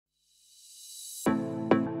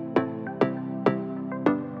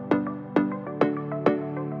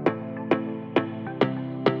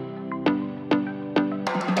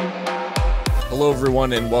Hello,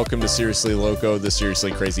 everyone, and welcome to Seriously Loco, the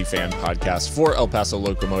Seriously Crazy fan podcast for El Paso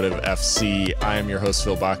Locomotive FC. I am your host,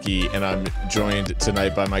 Phil Bakke, and I'm joined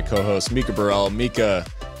tonight by my co-host, Mikka Burrell. Mikka,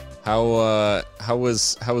 how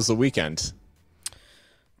was the weekend?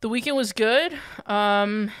 The weekend was good.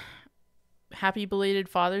 Happy belated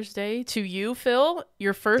Father's Day to you, Phil.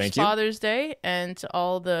 Your first Father's Day, and to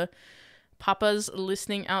all the papas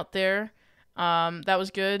listening out there. That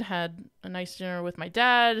was good. Had a nice dinner with my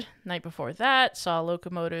dad. Night before that, saw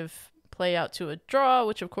Locomotive play out to a draw,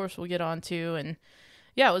 which of course we'll get on to. And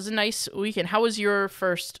yeah, it was a nice weekend. How was your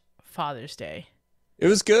first Father's Day? It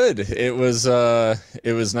was good. It was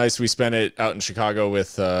nice. We spent it out in Chicago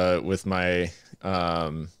with my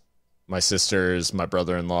my sisters, my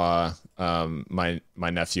brother-in-law, my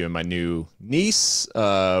nephew, and my new niece,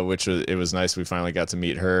 it was nice. We finally got to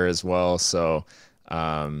meet her as well. So,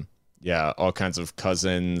 yeah, all kinds of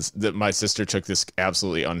cousins. My sister took this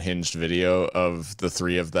absolutely unhinged video of the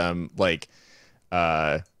three of them, like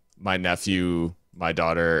my nephew, my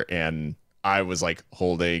daughter, and I was like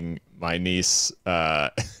holding my niece,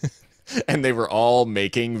 and they were all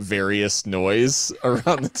making various noise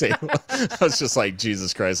around the table. I was just like,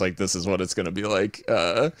 Jesus Christ, like this is what it's going to be like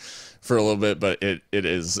for a little bit. But it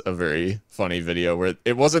is a very funny video where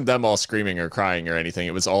it wasn't them all screaming or crying or anything.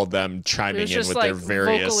 It was all them chiming in with their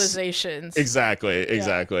various vocalizations. Exactly.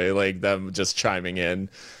 Yeah. Like them just chiming in.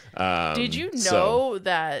 Did you know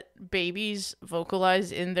that babies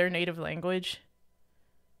vocalize in their native language?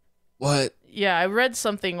 What? Yeah, I read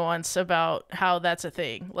something once about how that's a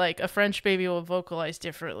thing. Like a French baby will vocalize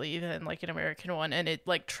differently than like an American one, and it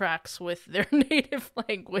like tracks with their native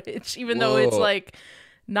language, even though it's like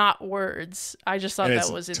not words. I just thought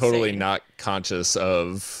that was insane. Totally not conscious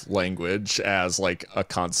of language as like a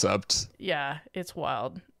concept. Yeah, it's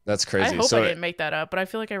wild. That's crazy. I hope I didn't make that up, but I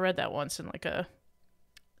feel like I read that once in like a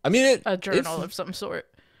journal of some sort.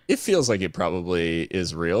 It feels like it probably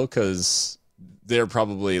is real because they're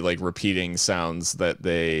probably like repeating sounds that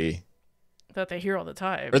they hear all the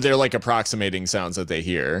time, or they're like approximating sounds that they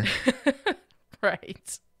hear.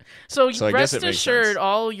 Right. So rest assured, sense.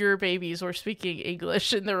 All your babies were speaking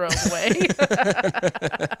English in their own way.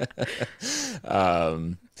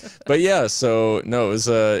 But yeah, so no,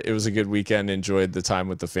 it was a good weekend. Enjoyed the time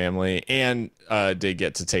with the family, and did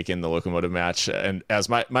get to take in the Locomotive match. And as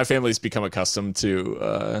my family's become accustomed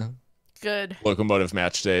to good Locomotive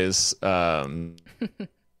match days, they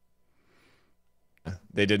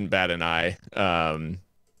didn't bat an eye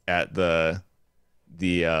at the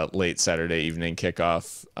late Saturday evening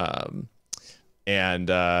kickoff.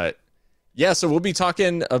 So we'll be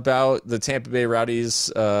talking about the Tampa Bay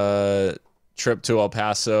Rowdies trip to El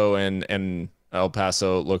Paso and El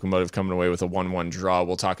Paso Locomotive coming away with a 1-1 draw.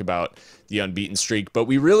 We'll talk about the unbeaten streak, but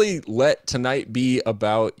we really let tonight be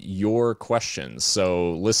about your questions.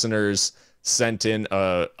 So listeners sent in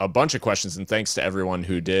a bunch of questions, and thanks to everyone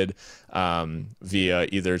who did via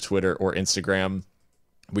either Twitter or Instagram.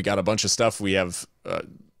 We got a bunch of stuff. We have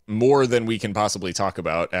more than we can possibly talk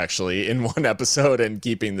about actually in one episode, and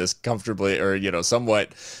keeping this comfortably or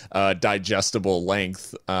somewhat digestible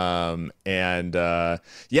length. So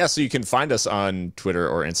you can find us on Twitter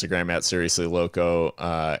or Instagram at Seriously Loco,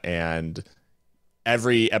 and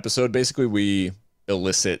every episode basically we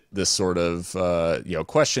elicit this sort of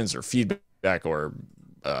questions or feedback or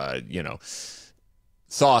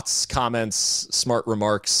thoughts, comments, smart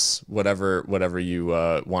remarks, whatever you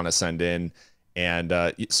want to send in. And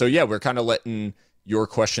we're kind of letting your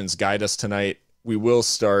questions guide us tonight. We will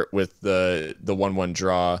start with the 1-1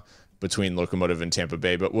 draw between Locomotive and Tampa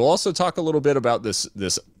Bay, but we'll also talk a little bit about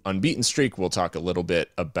this unbeaten streak. We'll talk a little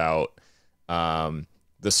bit about the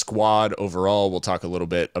squad overall. We'll talk a little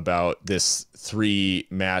bit about this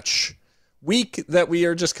 3-match week that we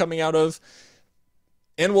are just coming out of.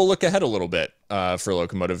 And we'll look ahead a little bit for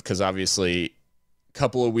Locomotive, because obviously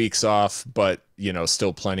couple of weeks off, but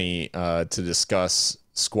still plenty to discuss,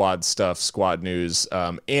 squad stuff, squad news,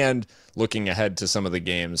 and looking ahead to some of the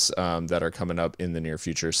games that are coming up in the near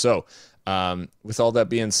future. So with all that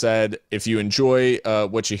being said, if you enjoy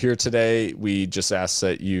what you hear today, we just ask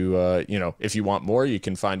that you if you want more, you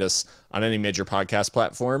can find us on any major podcast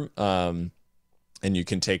platform, and you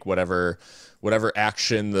can take whatever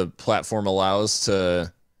action the platform allows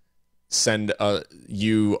to send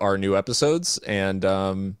you our new episodes, and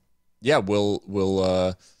we'll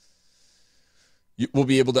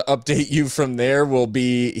be able to update you from there. We'll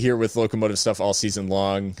be here with Locomotive stuff all season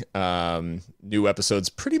long, new episodes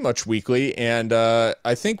pretty much weekly, and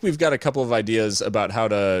I think we've got a couple of ideas about how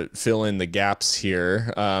to fill in the gaps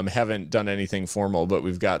here. Haven't done anything formal, but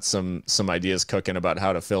we've got some ideas cooking about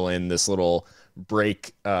how to fill in this little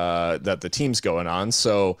break that the team's going on.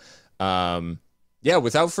 So, yeah,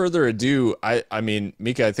 without further ado, I mean,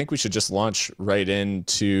 Mikka, I think we should just launch right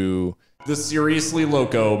into the Seriously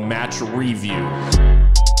Loco match review.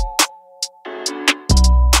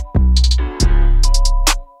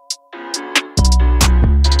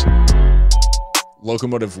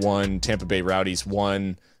 Locomotive won, Tampa Bay Rowdies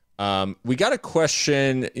won. We got a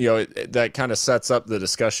question, that kind of sets up the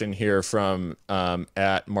discussion here from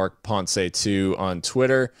at Mark Ponce2 on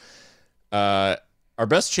Twitter. Our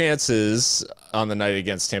best chances on the night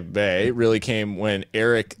against Tampa Bay really came when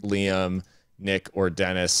Erik, Liam, Nick, or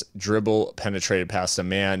Denys dribble penetrated past a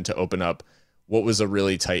man to open up what was a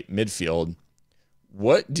really tight midfield.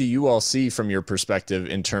 What do you all see from your perspective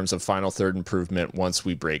in terms of final third improvement once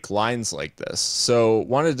we break lines like this? So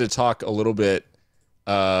wanted to talk a little bit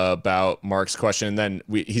about Mark's question, and then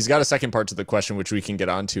he's got a second part to the question, which we can get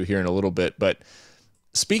onto here in a little bit. But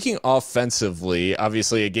speaking offensively,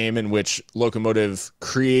 obviously a game in which Locomotive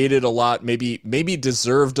created a lot, maybe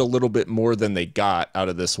deserved a little bit more than they got out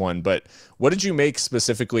of this one. But what did you make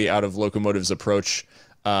specifically out of Locomotive's approach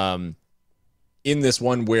in this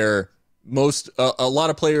one where a lot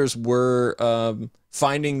of players were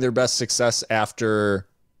finding their best success after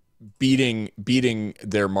beating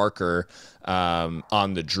their marker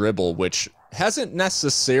on the dribble, which hasn't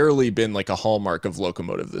necessarily been like a hallmark of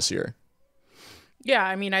Locomotive this year? Yeah,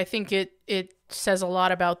 I mean, I think it says a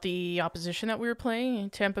lot about the opposition that we were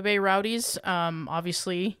playing, Tampa Bay Rowdies.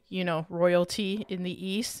 Obviously, royalty in the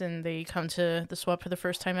East, and they come to the SWUP for the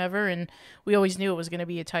first time ever, and we always knew it was going to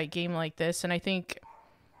be a tight game like this. And I think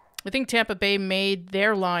Tampa Bay made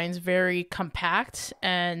their lines very compact,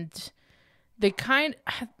 and they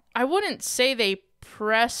I wouldn't say they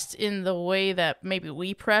pressed in the way that maybe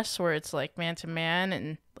we press, where it's like man to man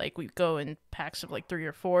and like we go in packs of like 3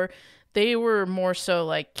 or 4. They were more so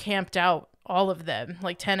like camped out, all of them,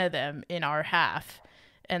 like 10 of them in our half,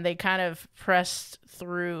 and they kind of pressed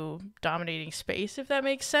through dominating space, if that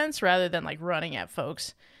makes sense, rather than like running at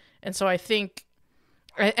folks. And so I think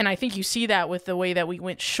you see that with the way that we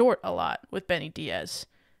went short a lot with Benny Diaz,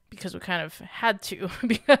 because we kind of had to,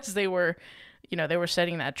 because they were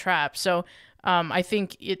setting that trap. So I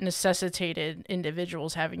think it necessitated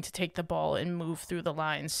individuals having to take the ball and move through the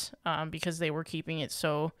lines because they were keeping it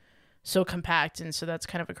so compact. And so that's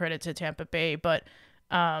kind of a credit to Tampa Bay. But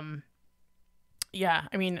yeah,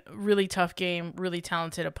 I mean, really tough game, really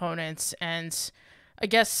talented opponents. And I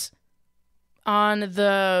guess on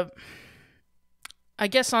the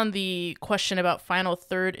question about final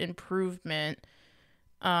third improvement,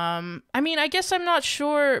 I mean, I guess I'm not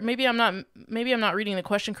sure. Maybe I'm not reading the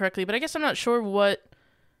question correctly, but I guess I'm not sure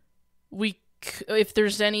if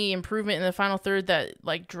there's any improvement in the final third that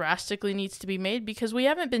like drastically needs to be made, because we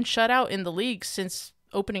haven't been shut out in the league since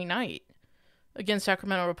opening night against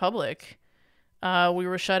Sacramento Republic. We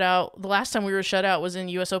were shut out. The last time we were shut out was in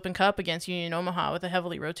U.S. Open Cup against Union Omaha with a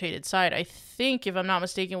heavily rotated side. I think, if I'm not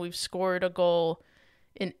mistaken, we've scored a goal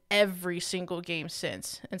in every single game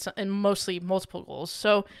since, and mostly multiple goals.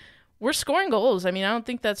 So we're scoring goals. I mean, I don't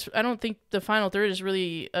think the final third is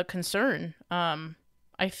really a concern.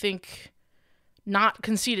 I think not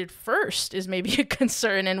conceded first is maybe a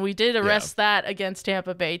concern, and we did arrest that against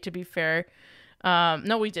Tampa Bay, to be fair.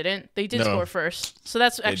 No, we didn't. They did score first. So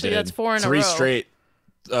that's 4 in a row. 3 straight.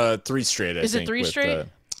 Is it 3 straight?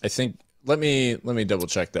 I think. Let me double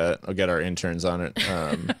check that. I'll get our interns on it.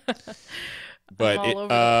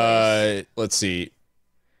 But let's see.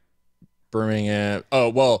 Birmingham. Oh,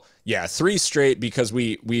 well, yeah, 3 straight because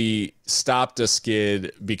we stopped a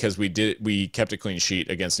skid because we kept a clean sheet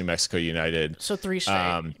against New Mexico United. So 3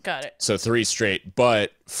 straight. Got it. So 3 straight,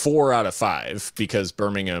 but 4 out of 5 because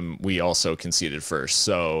Birmingham we also conceded first.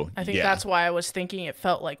 So I think that's why I was thinking it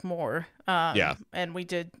felt like more. Yeah. And we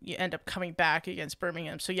did end up coming back against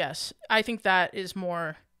Birmingham. So yes, I think that is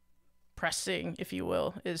more pressing, if you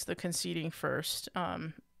will, is the conceding first.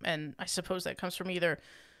 And I suppose that comes from either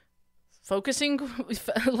focusing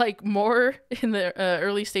like more in the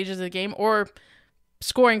early stages of the game or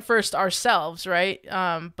scoring first ourselves, right?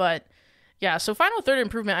 But yeah, so final third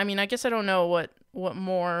improvement. I mean, I guess I don't know what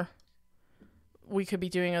more we could be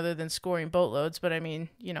doing other than scoring boatloads, but I mean,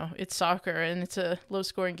 it's soccer and it's a low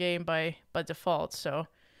scoring game by default. So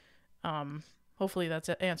hopefully that's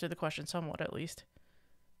answered the question somewhat, at least.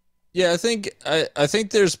 Yeah, I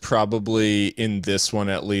think there's probably, in this one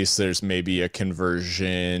at least, there's maybe a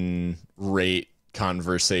conversion rate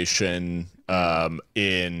conversation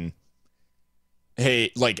in,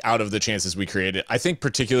 hey, like out of the chances we created. I think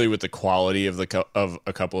particularly with the quality of of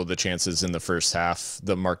a couple of the chances in the first half,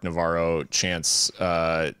 the Mark Navarro chance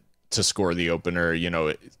to score the opener,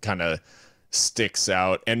 it kind of sticks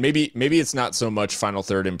out, and maybe it's not so much final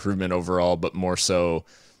third improvement overall, but more so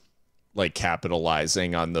like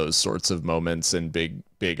capitalizing on those sorts of moments and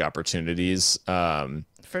big opportunities.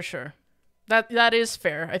 For sure. That is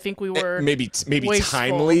fair. I think we were maybe wasteful.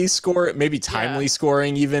 timely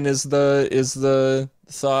scoring even is the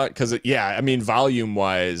thought, because I mean, volume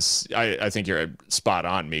wise, I think you're spot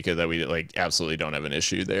on, Mikka, that we like absolutely don't have an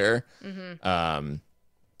issue there.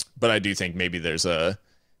 But I do think maybe there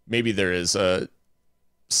is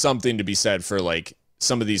something to be said for like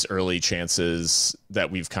some of these early chances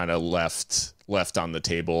that we've kind of left on the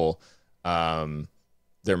table.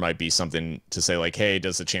 There might be something to say like, hey,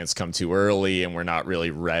 does the chance come too early and we're not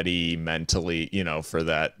really ready mentally, for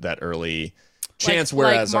that early chance?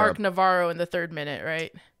 Whereas like Mark Navarro in the 3rd minute,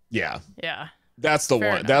 right? Yeah. Yeah. That's the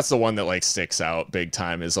one. That's the one that like sticks out big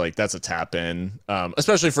time, is like, that's a tap in,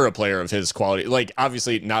 especially for a player of his quality. Like,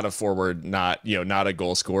 obviously not a forward, not a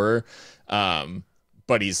goal scorer.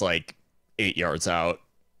 But he's like 8 yards out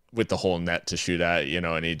with the whole net to shoot at,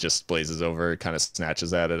 and he just blazes over, kind of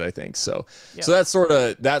snatches at it, I think. So that's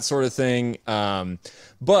that sort of thing.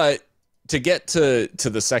 But to get to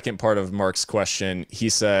the second part of Mark's question, he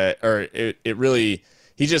said,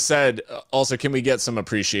 he just said, also, can we get some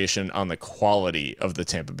appreciation on the quality of the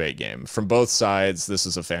Tampa Bay game from both sides? This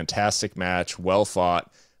is a fantastic match, well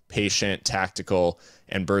fought, patient, tactical,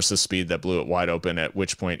 and bursts of speed that blew it wide open, at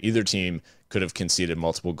which point either team could have conceded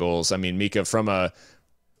multiple goals. I mean, Mikka, from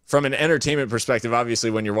an entertainment perspective,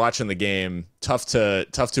 obviously when you're watching the game, tough to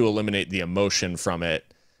eliminate the emotion from it.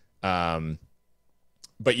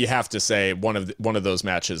 But you have to say one of those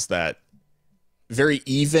matches that very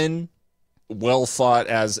even, well fought,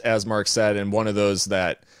 as Mark said, and one of those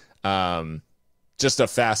that just a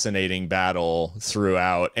fascinating battle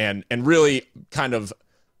throughout, and really kind of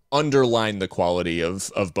underline the quality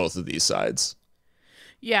of both of these sides.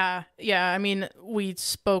 Yeah. I mean, we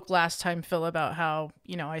spoke last time, Phil, about how,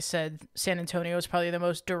 I said San Antonio is probably the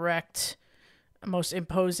most direct, most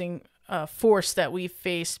imposing force that we've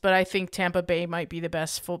faced, but I think Tampa Bay might be the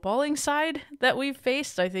best footballing side that we've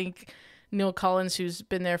faced. I think Neil Collins, who's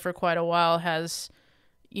been there for quite a while, has,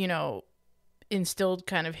 instilled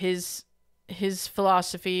kind of his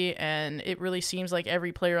philosophy, and it really seems like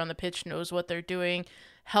every player on the pitch knows what they're doing.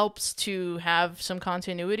 Helps to have some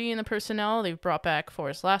continuity in the personnel. They've brought back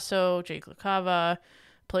Forrest Lasso, Jake Lacava,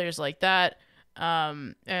 players like that.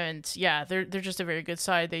 And yeah, they're just a very good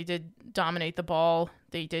side. They did dominate the ball.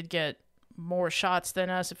 They did get more shots than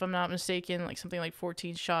us, if I'm not mistaken, like something like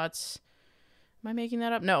 14 shots. Am I making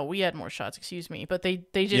that up? No, we had more shots, excuse me. But they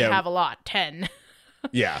didn't have a lot, 10.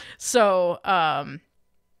 Yeah. So,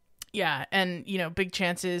 yeah, and, big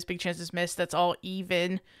chances missed. That's all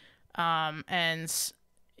even. And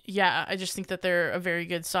yeah, I just think that they're a very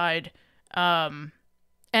good side. And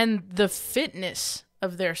the fitness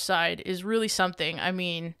of their side is really something. I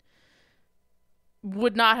mean,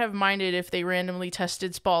 would not have minded if they randomly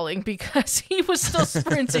tested Spalding, because he was still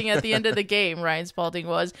sprinting at the end of the game. Ryan Spalding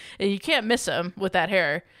was, and you can't miss him with that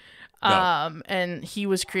hair. No. And he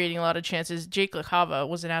was creating a lot of chances. Jake Lacava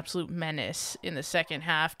was an absolute menace in the second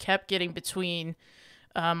half, kept getting between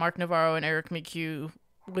Mark Navarro and Erik McCue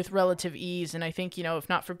with relative ease. And I think, if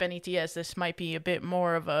not for Benny Diaz, this might be a bit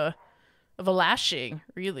more of a lashing,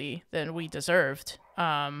 really, than we deserved.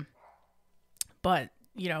 But,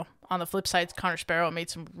 on the flip side, Connor Sparrow made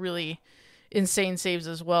some really insane saves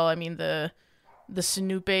as well. I mean, the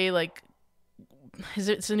Sinupe, like, is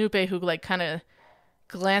it Sinupe who, like, kind of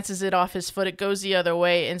glances it off his foot, it goes the other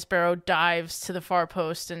way, and Sparrow dives to the far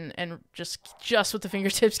post and just with the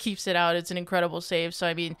fingertips keeps it out. It's an incredible save. So,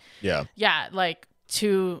 I mean, yeah, like,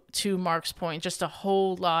 to Mark's point, just a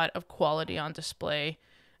whole lot of quality on display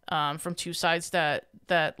from two sides that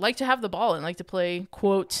like to have the ball and like to play,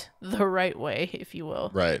 quote, the right way, if you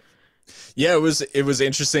will. Right. Yeah, it was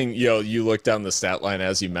interesting. You look down the stat line,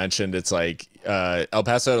 as you mentioned, it's like El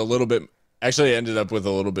Paso had a little bit, actually ended up with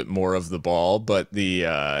a little bit more of the ball, but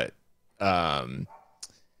the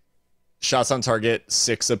shots on target,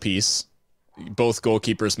 6 apiece. Both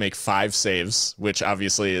goalkeepers make 5 saves, which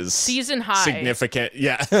obviously is season high, significant.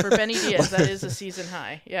 Yeah, for Benny Diaz, that is a season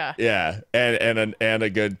high. Yeah, yeah, and a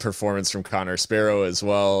good performance from Connor Sparrow as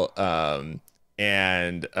well.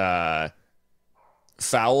 And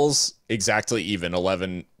fouls exactly even,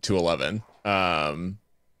 11-11.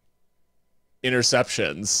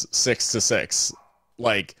 Interceptions 6-6.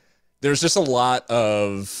 Like, there's just a lot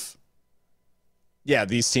of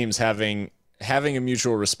these teams having a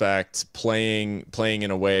mutual respect, playing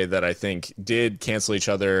in a way that I think did cancel each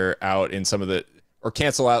other out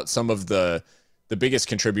cancel out some of the biggest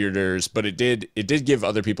contributors, but it did give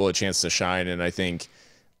other people a chance to shine. And I think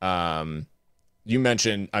you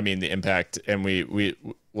mentioned, I mean, the impact, and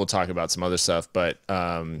we'll talk about some other stuff, but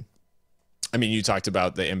I mean, you talked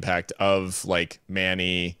about the impact of like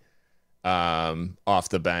Manny off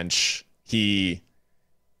the bench.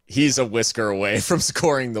 He's a whisker away from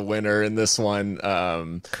scoring the winner in this one.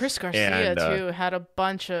 Chris Garcia too had a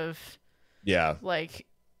bunch of like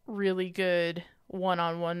really good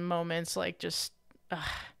one-on-one moments, like just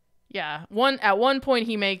at one point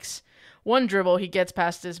he makes one dribble, he gets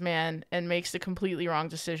past his man and makes the completely wrong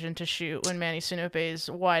decision to shoot when Manny Sinupe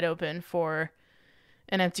is wide open for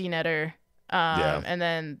an empty netter. And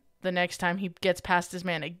then the next time he gets past his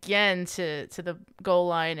man again to the goal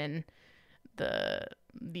line, and the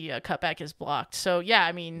cutback is blocked. So yeah,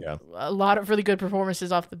 I mean, a lot of really good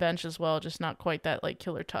performances off the bench as well, just not quite that like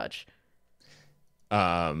killer touch.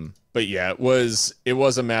 But yeah, it was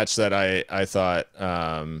a match that I thought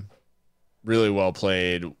really well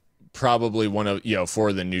played. Probably one of,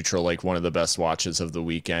 for the neutral, like one of the best watches of the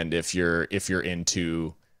weekend if you're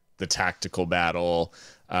into the tactical battle.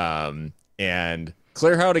 And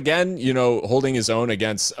Clarhaut again, holding his own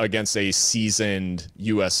against a seasoned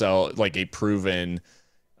USL, like a proven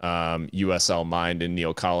USL mind in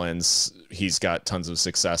Neil Collins. He's got tons of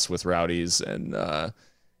success with Rowdies and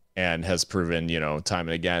has proven, time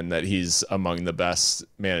and again that he's among the best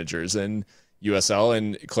managers in USL.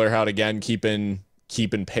 And Clarhaut again keeping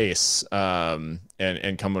pace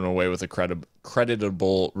and coming away with a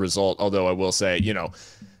creditable result. Although I will say,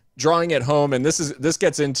 drawing at home, and this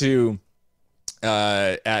gets into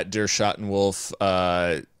at Der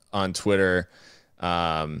Schattenwolf on Twitter.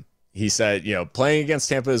 He said, playing against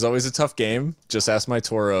Tampa is always a tough game. Just ask my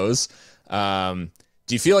Toros. Do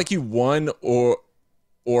you feel like you won or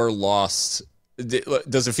lost?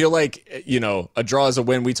 Does it feel like, a draw is a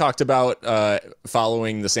win? We talked about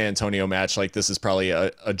following the San Antonio match, like this is probably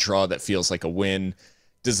a draw that feels like a win.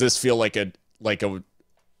 Does this feel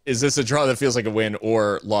is this a draw that feels like a win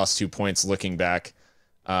or lost 2 points looking back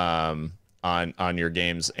on your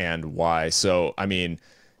games, and why? So, I mean,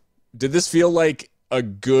 did this feel like a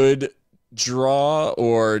good draw,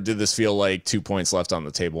 or did this feel like 2 points left on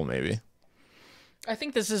the table maybe? I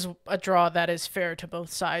think this is a draw that is fair to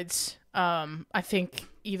both sides. I think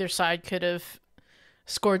either side could have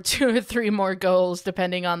scored 2 or 3 more goals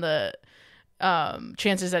depending on the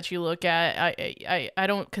chances that you look at. I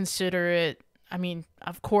don't consider it, I mean,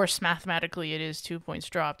 of course, mathematically it is 2 points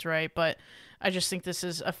dropped, right? But I just think this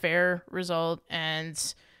is a fair result. And,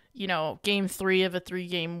 game 3 of a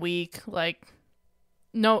 3-game week, like,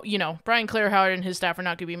 no, Brian Clarhaut and his staff are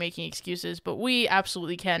not going to be making excuses, but we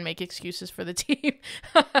absolutely can make excuses for the team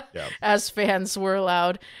as fans were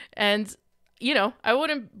allowed. And, I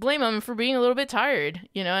wouldn't blame them for being a little bit tired,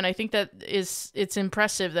 and I think that it's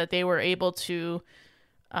impressive that they were able to,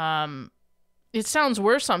 it sounds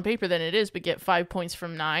worse on paper than it is, but get 5 points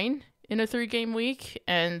from 9 in a 3-game week.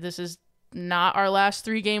 And this is not our last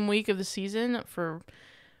 3-game week of the season for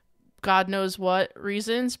God knows what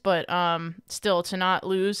reasons, but still to not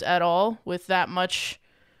lose at all with that much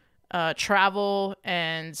travel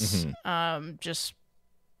and just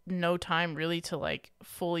no time really to like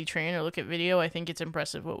fully train or look at video. I think it's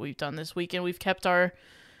impressive what we've done this week, and we've kept our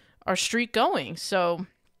streak going. So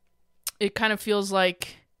it kind of feels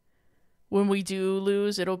like when we do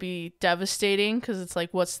lose, it'll be devastating because it's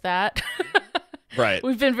like, what's that? Right.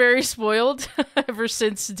 We've been very spoiled ever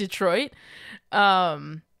since Detroit.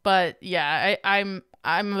 But yeah, I'm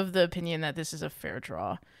of the opinion that this is a fair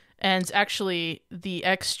draw. And actually, the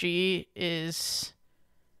XG is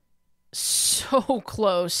so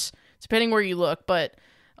close, depending where you look. But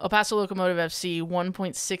El Paso Locomotive FC,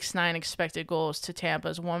 1.69 expected goals to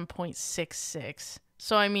Tampa's 1.66.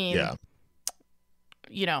 So, I mean,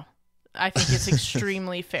 I think it's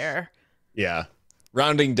extremely fair. Yeah.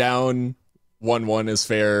 Rounding down, 1-1 is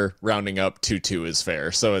fair. Rounding up, 2-2 is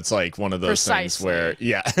fair. So it's like one of those things where,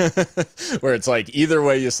 where it's like either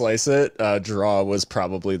way you slice it, draw was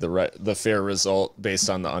probably the fair result based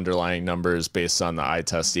on the underlying numbers, based on the eye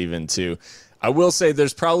test even too. I will say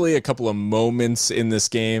there's probably a couple of moments in this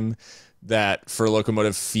game that for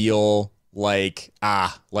Locomotive feel like,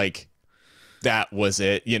 that was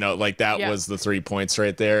it, that was the 3 points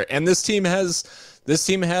right there. And this team has,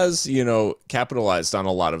 capitalized on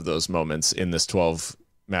a lot of those moments in this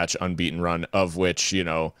 12-match unbeaten run, of which,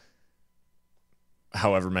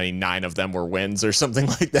 however many, 9 of them were wins or something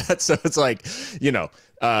like that. So it's like,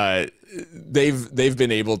 they've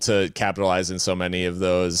been able to capitalize in so many of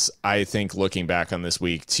those. I think looking back on this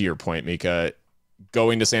week, to your point, Mikka,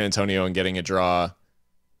 going to San Antonio and getting a draw,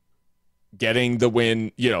 getting the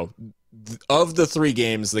win, of the 3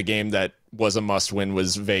 games, the game that was a must win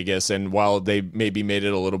was Vegas. And while they maybe made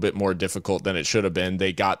it a little bit more difficult than it should have been,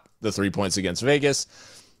 they got the 3 points against Vegas.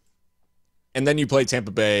 And then you play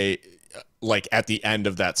Tampa Bay like at the end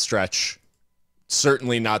of that stretch.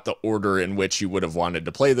 Certainly not the order in which you would have wanted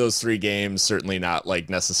to play those 3 games. Certainly not like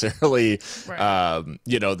necessarily, right.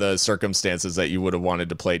 The circumstances that you would have wanted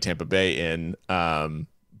to play Tampa Bay in.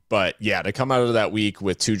 But yeah, to come out of that week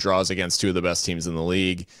with 2 draws against 2 of the best teams in the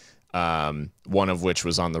league, one of which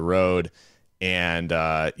was on the road, and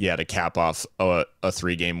to cap off a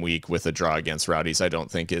 3-game week with a draw against Rowdies, I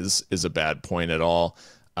don't think is a bad point at all.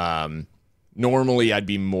 Normally, I'd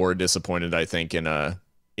be more disappointed, I think, in a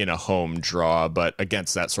home draw, but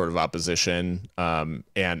against that sort of opposition,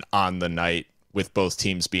 and on the night with both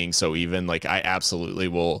teams being so even, like I absolutely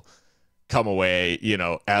will come away,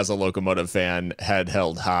 as a Locomotive fan, head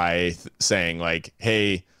held high, saying like,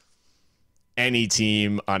 hey, any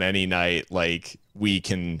team on any night, like we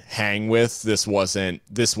can hang with. This wasn't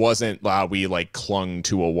we like clung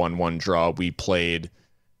to a 1-1 draw. We played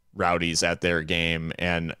Rowdies at their game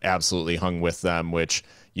and absolutely hung with them, which,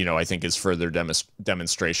 I think is further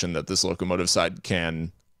demonstration that this Locomotive side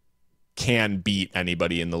can beat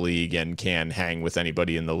anybody in the league and can hang with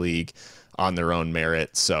anybody in the league on their own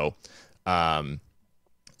merit. So, I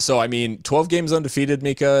mean, 12 games undefeated,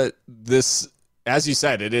 Mikka. This, as you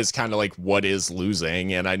said, it is kind of like what is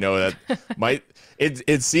losing, and I know that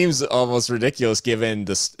it seems almost ridiculous given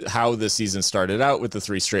how the season started out with the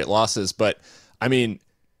 3 straight losses, but I mean,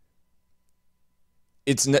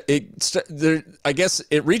 I guess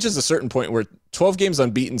it reaches a certain point where 12 games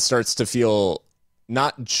unbeaten starts to feel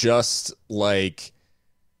not just like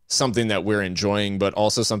something that we're enjoying, but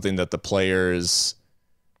also something that the players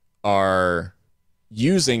are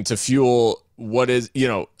using to fuel what is,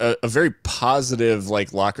 a very positive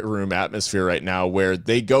like locker room atmosphere right now, where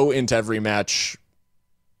they go into every match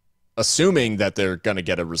assuming that they're going to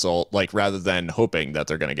get a result, like rather than hoping that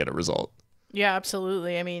they're going to get a result. Yeah,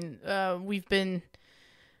 absolutely. I mean, we've been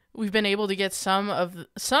able to get some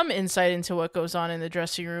insight into what goes on in the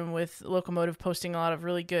dressing room, with Locomotive posting a lot of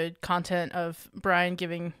really good content of Brian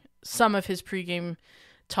giving some of his pregame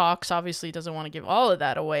talks. Obviously, he doesn't want to give all of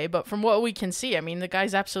that away, but from what we can see, I mean, the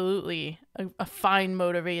guy's absolutely a fine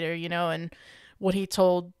motivator, and what he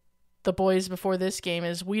told the boys before this game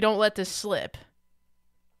is, we don't let this slip,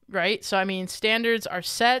 right? So, I mean, standards are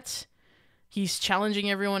set. He's challenging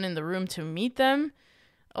everyone in the room to meet them.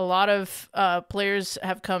 A lot of players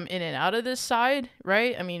have come in and out of this side,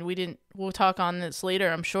 right? I mean, we'll talk on this later,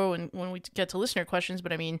 I'm sure, when we get to listener questions,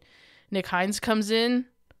 but I mean, Nick Hines comes in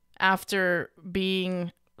after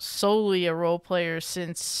being solely a role player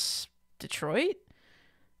since Detroit,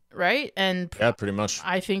 right? And yeah, pretty much.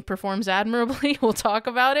 I think performs admirably. We'll talk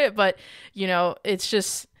about it, but it's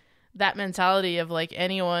just that mentality of like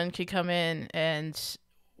anyone could come in and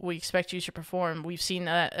we expect you to perform. We've seen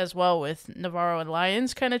that as well with Navarro and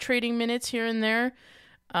Lyons kind of trading minutes here and there.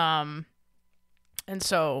 And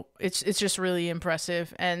so it's just really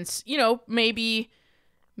impressive. And,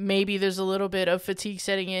 maybe there's a little bit of fatigue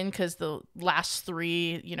setting in because the last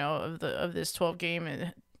 3, of this 12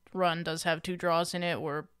 game run does have 2 draws in it,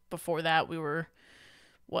 where before that we were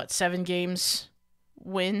 7 games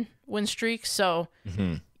win streak. So,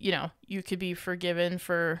 you could be forgiven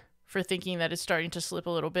for thinking that it's starting to slip a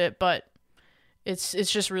little bit, but it's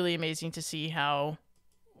just really amazing to see how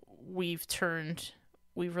we've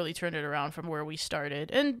really turned it around from where we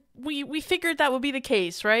started. And we figured that would be the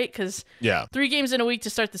case, right? Because 3 games in a week to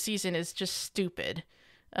start the season is just stupid.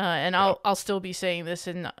 And I'll still be saying this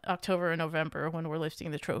in October and November when we're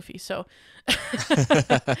lifting the trophy. So,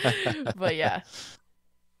 but yeah.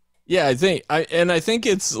 Yeah, I think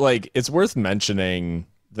it's worth mentioning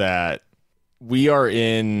that we are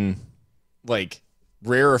in like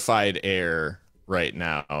rarefied air right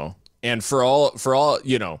now. And for all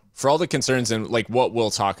the concerns and like what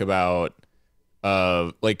we'll talk about,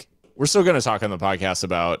 like we're still going to talk on the podcast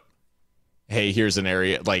about, hey, here's an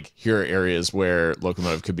area, like here are areas where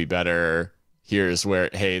Locomotive could be better. Here's where,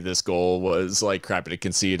 hey, this goal was like crappy to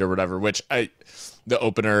concede or whatever, which the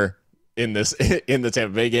opener in the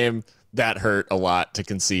Tampa Bay game, that hurt a lot to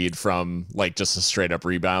concede from like just a straight up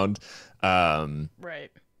rebound. Right.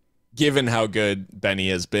 Given how good Benny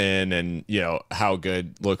has been and, how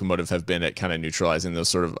good Locomotive have been at kind of neutralizing those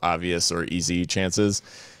sort of obvious or easy chances,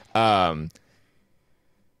 we'll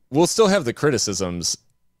still have the criticisms,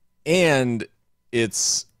 and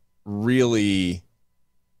it's really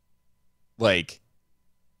like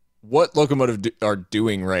what Locomotive are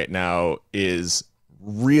doing right now is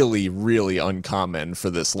really, really uncommon for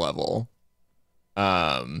this level.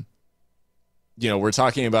 we're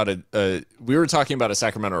talking about we were talking about a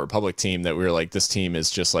Sacramento Republic team that we were like, this team is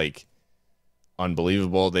just like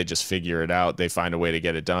unbelievable. They just figure it out. They find a way to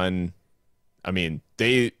get it done. I mean,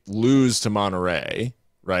 they lose to Monterey,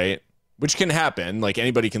 right? Which can happen. Like,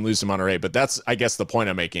 anybody can lose to Monterey, but that's, I guess, the point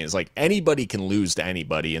I'm making is, like, anybody can lose to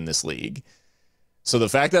anybody in this league. So the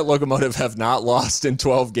fact that Locomotive have not lost in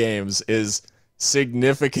 12 games is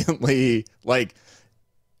significantly, like,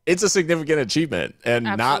 it's a significant achievement and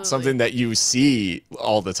not something that you see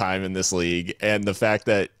all the time in this league. And the fact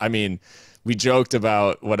that, I mean, we joked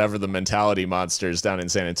about whatever the mentality monsters down in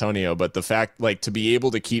San Antonio, but the fact, like, to be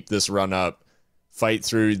able to keep this run up, fight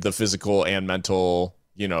through the physical and mental,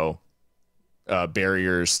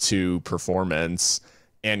 barriers to performance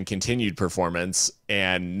and continued performance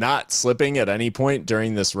and not slipping at any point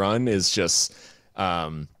during this run is just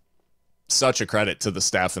such a credit to the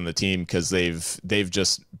staff and the team, because they've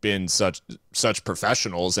just been such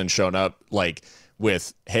professionals and shown up like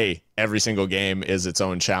with, hey, every single game is its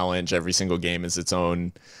own challenge, every single game is its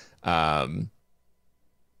own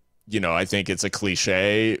I think it's a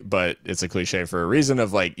cliche, but it's a cliche for a reason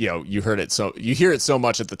of, like, you hear it so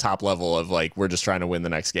much at the top level of, like, we're just trying to win the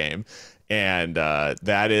next game. And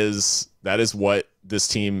that is what this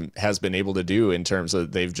team has been able to do in terms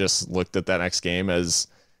of, they've just looked at that next game as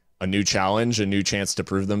a new challenge, a new chance to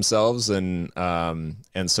prove themselves. And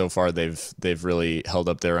so far they've really held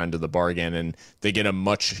up their end of the bargain, and they get a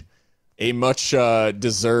much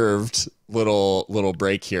deserved little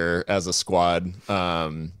break here as a squad.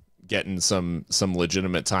 Getting some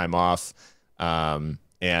legitimate time off,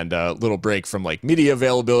 and a little break from, like, media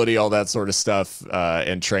availability, all that sort of stuff,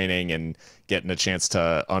 and training, and getting a chance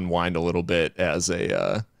to unwind a little bit as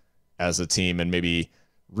a team and maybe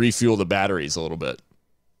refuel the batteries a little bit.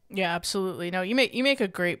 Yeah, absolutely. No, you make a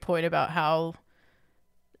great point about how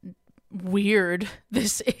weird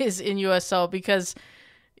this is in USL, because,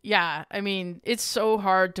 yeah, I mean, it's so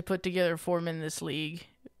hard to put together form in this league,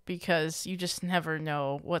 because you just never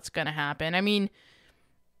know what's going to happen. I mean,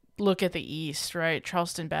 look at the East, right?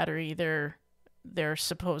 Charleston Battery, they're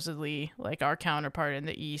supposedly, like, our counterpart in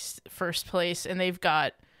the East, first place, and they've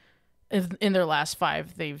got, in their last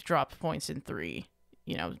 5, they've dropped points in 3,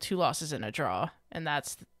 2 losses and a draw, and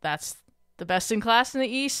that's the best in class in the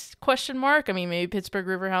East, ? I mean, maybe Pittsburgh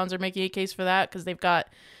Riverhounds are making a case for that because they've got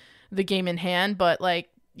the game in hand, but, like,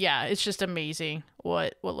 yeah, it's just amazing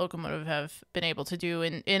what Locomotive have been able to do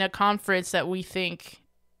in a conference that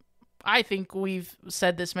I think we've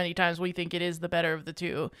said this many times, we think it is the better of the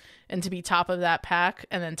two. And to be top of that pack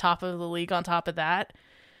and then top of the league on top of that,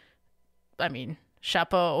 I mean,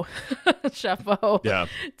 chapeau. Chapeau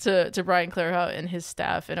to Brian Clarhaut and his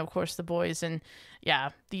staff, and of course the boys. And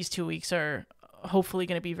yeah, these 2 weeks are hopefully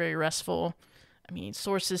going to be very restful. I mean,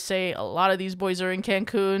 sources say a lot of these boys are in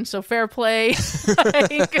Cancun, so fair play.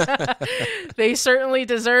 They certainly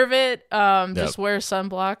deserve it. Just wear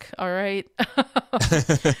sunblock, all right?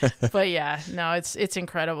 But yeah, no, it's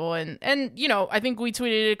incredible. And I think we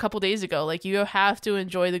tweeted it a couple days ago, like, you have to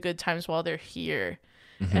enjoy the good times while they're here.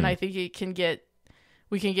 Mm-hmm. And I think we can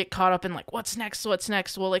get caught up in, like, what's next?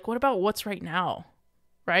 Well, like, what about what's right now,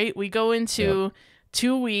 right? We go into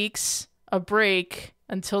 2 weeks, a break,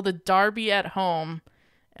 until the derby at home,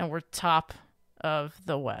 and we're top of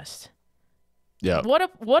the West. Yeah. What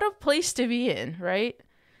a place to be in, right?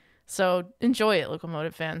 So enjoy it,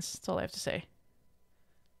 Locomotive fans. That's all I have to say.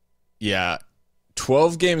 Yeah.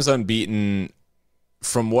 12 games unbeaten,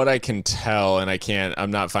 from what I can tell, and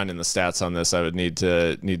I'm not finding the stats on this. I would need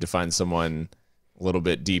to find someone a little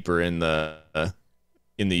bit deeper in the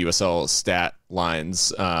USL stat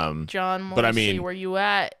lines. John Morrissey, but I mean, where you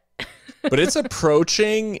at? But it's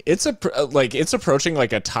approaching like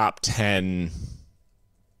a top 10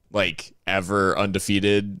 like ever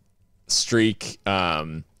undefeated streak.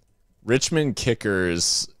 Richmond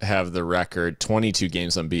Kickers have the record 22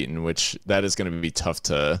 games unbeaten, which that is going to be tough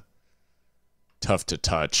to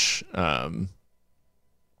touch.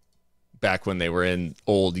 Back when they were in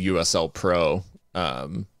old USL Pro.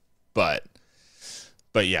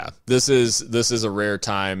 But yeah, this is a rare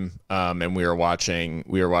time, and we are watching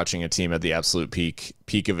a team at the absolute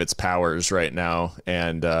peak of its powers right now,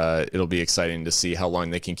 and it'll be exciting to see how long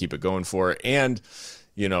they can keep it going for, and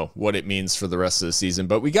what it means for the rest of the season.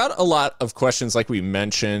 But we got a lot of questions, like we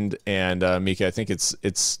mentioned, and Mikka, I think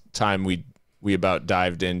it's time we about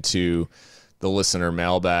dived into the listener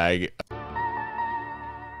mailbag.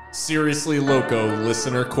 Seriously Loco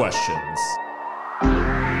listener questions.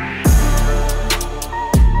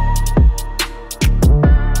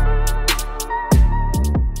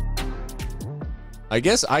 I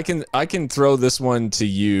guess I can throw this one to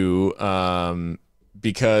you,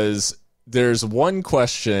 because there's one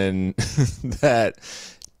question that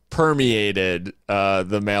permeated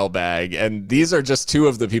the mailbag, and these are just two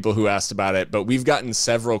of the people who asked about it, but we've gotten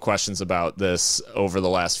several questions about this over the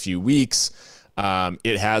last few weeks.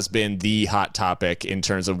 It has been the hot topic in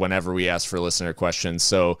terms of whenever we ask for listener questions.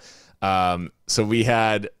 So we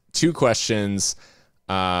had two questions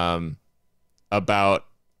about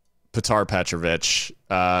Petar Petrovic.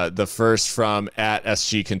 The first from at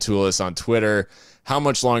SG Cantulis on Twitter. How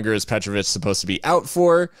much longer is Petrovic supposed to be out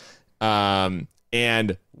for? And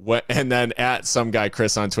then at some guy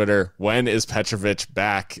Chris on Twitter, when is Petrovic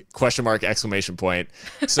back? ?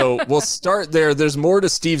 So we'll start there. There's more to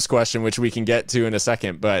Steve's question, which we can get to in a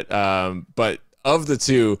second. But of the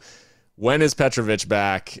two, when is Petrovic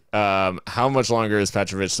back? How much longer is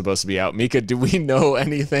Petrovic supposed to be out? Mikka, do we know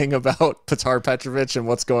anything about Petar Petrovic and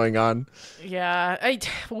what's going on? Yeah, I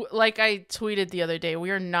tweeted the other day,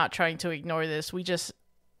 we are not trying to ignore this.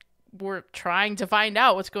 We're trying to find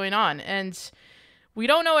out what's going on. And we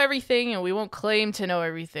don't know everything, and we won't claim to know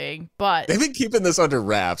everything, but they've been keeping this under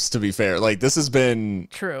wraps, to be fair. Like, this has been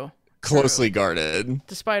closely guarded.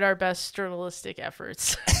 Despite our best journalistic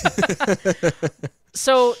efforts.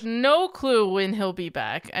 So, no clue when he'll be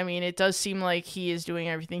back. I mean, it does seem like he is doing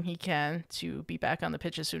everything he can to be back on the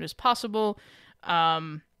pitch as soon as possible.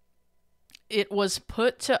 It was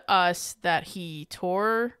put to us that he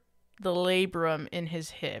tore the labrum in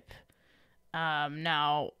his hip.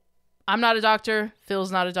 Now, I'm not a doctor.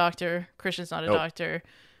 Phil's not a doctor. Christian's not a doctor.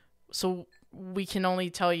 So we can only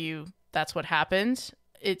tell you that's what happened.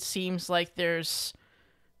 It seems like there's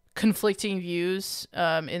conflicting views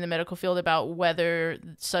in the medical field about whether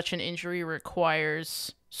such an injury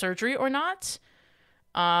requires surgery or not.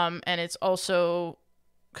 And it's also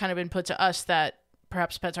kind of been put to us that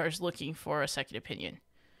perhaps Petar is looking for a second opinion.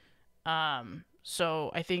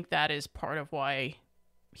 So I think that is part of why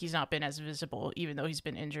he's not been as visible, even though he's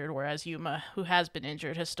been injured, whereas Yuma, who has been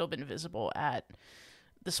injured, has still been visible at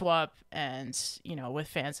the SWUP and, with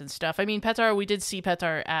fans and stuff. I mean, Petar, we did see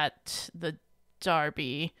Petar at the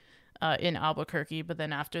Derby in Albuquerque, but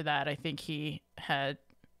then after that, I think he had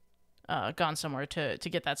gone somewhere to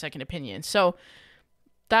get that second opinion. So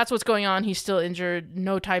that's what's going on. He's still injured.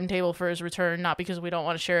 No timetable for his return, not because we don't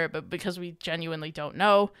want to share it, but because we genuinely don't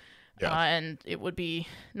know. Yeah. And it would be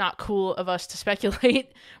not cool of us to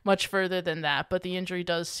speculate much further than that. But the injury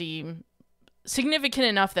does seem significant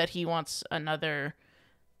enough that he wants another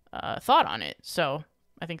thought on it. So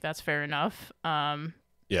I think that's fair enough.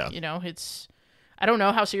 It's, I don't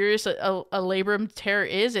know how serious a labrum tear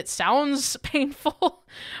is. It sounds painful,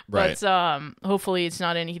 right. But hopefully it's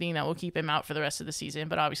not anything that will keep him out for the rest of the season.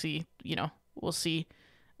 But obviously, we'll see.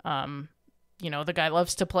 The guy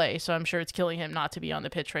loves to play, so I'm sure it's killing him not to be on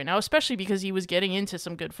the pitch right now, especially because he was getting into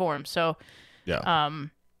some good form. So,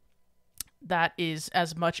 that is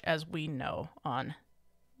as much as we know on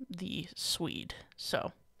the Swede.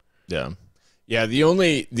 So, yeah. The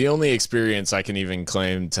only experience I can even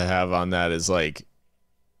claim to have on that is like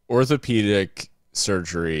orthopedic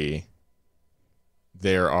surgery.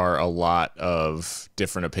 There are a lot of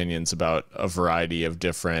different opinions about a variety of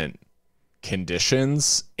different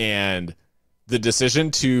conditions, and the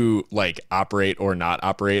decision to like operate or not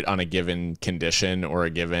operate on a given condition or a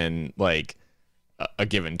given a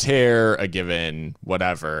given tear, a given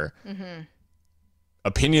whatever,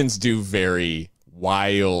 opinions do vary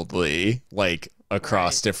wildly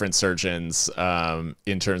across different surgeons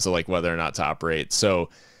in terms of whether or not to operate. So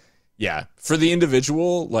yeah, for the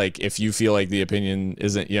individual, if you feel like the opinion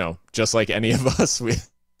isn't, just like any of us,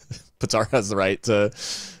 Petar has the right to,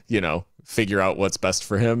 figure out what's best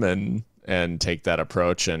for him and take that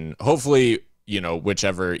approach. And hopefully,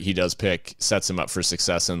 whichever he does pick sets him up for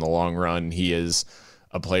success in the long run. He is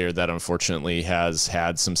a player that unfortunately has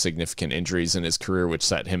had some significant injuries in his career, which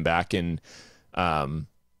set him back in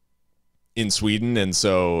Sweden. And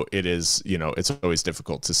so it is, it's always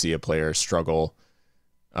difficult to see a player struggle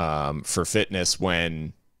for fitness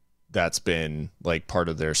when that's been part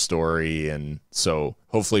of their story. And so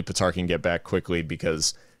hopefully Petar can get back quickly,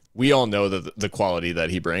 because we all know that the quality that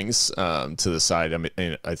he brings to the side. I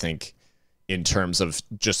mean, I think in terms of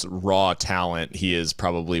just raw talent, he is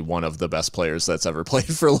probably one of the best players that's ever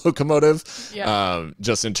played for Locomotive. Yeah.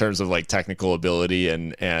 Just in terms of technical ability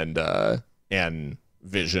and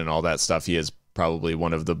vision, all that stuff. He is probably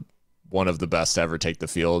one of the best to ever take the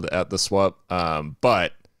field at the SWUP.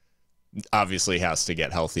 But obviously has to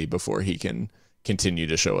get healthy before he can continue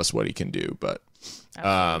to show us what he can do. But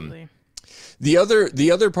absolutely. The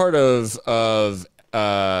other part of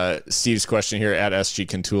Steve's question here at SG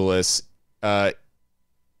Cantulis,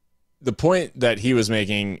 the point that he was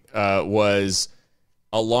making was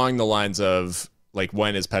along the lines of, like,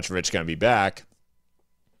 when is Petrovic going to be back?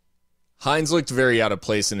 Hines looked very out of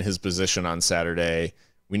place in his position on Saturday.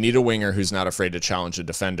 We need a winger who's not afraid to challenge a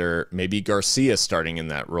defender. Maybe Garcia starting in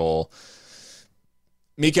that role.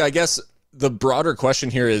 Mikka, I guess the broader question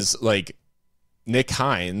here is, like, Nick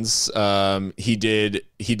Hines, he did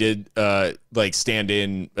like stand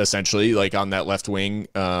in essentially, like, on that left wing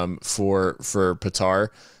for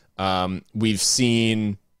Petar. We've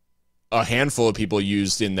seen a handful of people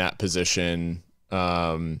used in that position.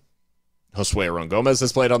 Josue Aron Gomez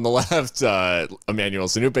has played on the left. Emmanuel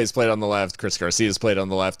Sanupe has played on the left. Chris Garcia has played on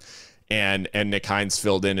the left, and Nick Hines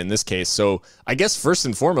filled in this case. So I guess first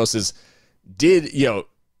and foremost is, did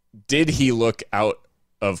he look out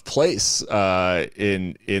of place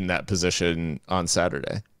in that position on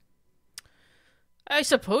Saturday? I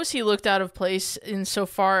suppose he looked out of place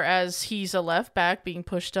insofar as he's a left back being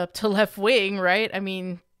pushed up to left wing, right? I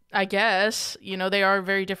mean, I guess, they are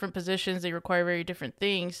very different positions. They require very different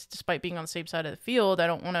things, despite being on the same side of the field. I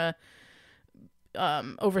don't want to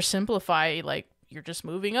oversimplify, like, you're just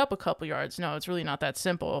moving up a couple yards. No, it's really not that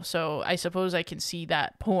simple. So I suppose I can see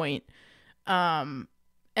that point. And,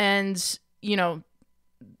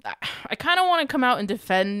 I kind of want to come out and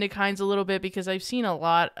defend Nick Hines a little bit, because I've seen a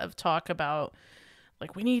lot of talk about,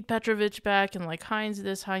 like, we need Petrovic back, and, like, Hines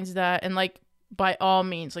this, Hines that, and, like, by all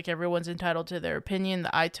means, like, everyone's entitled to their opinion.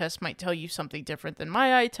 The eye test might tell you something different than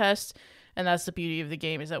my eye test, and that's the beauty of the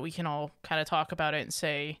game, is that we can all kind of talk about it and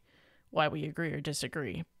say why we agree or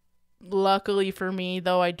disagree. Luckily for me,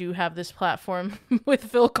 though, I do have this platform with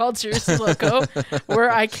Phil called Seriously Loco,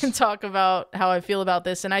 where I can talk about how I feel about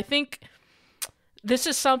this, and I think this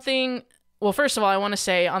is something. Well, first of all, I want to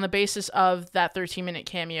say, on the basis of that 13-minute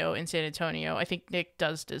cameo in San Antonio, I think Nick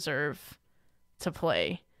does deserve to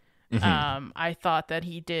play. Mm-hmm. I thought that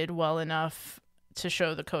he did well enough to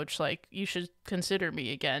show the coach, like, you should consider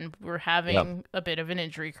me again. We're having a bit of an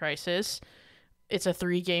injury crisis. It's a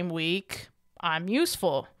 3-game week. I'm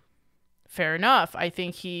useful. Fair enough. I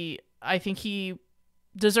think he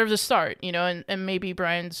deserves a start, and maybe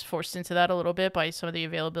Brian's forced into that a little bit by some of the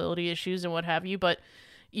availability issues and what have you. But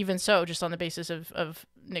even so, just on the basis of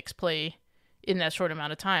Nick's play in that short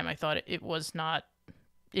amount of time, I thought it was not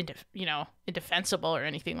indefensible or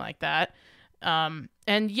anything like that.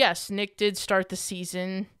 And yes, Nick did start the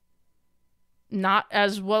season not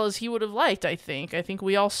as well as he would have liked, I think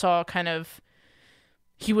we all saw kind of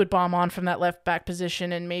he would bomb on from that left back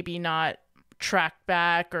position and maybe not track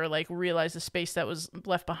back or, like, realize the space that was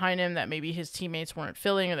left behind him that maybe his teammates weren't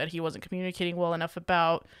filling or that he wasn't communicating well enough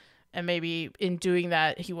about. And maybe in doing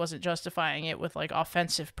that, he wasn't justifying it with, like,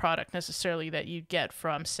 offensive product necessarily that you'd get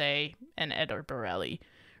from, say, an Ed or Borelli.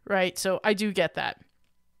 Right, so I do get that.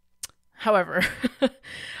 However,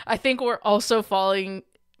 I think we're also falling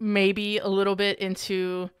maybe a little bit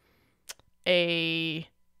into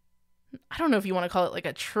I don't know if you want to call it, like,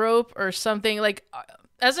 a trope or something. Like,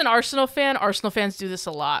 as an Arsenal fans do this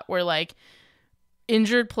a lot, where, like,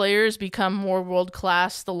 injured players become more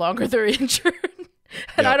world-class the longer they're injured.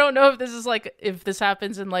 And I don't know if this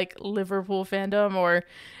happens in, like, Liverpool fandom or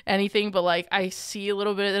anything, but, like, I see a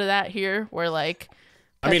little bit of that here, where, like,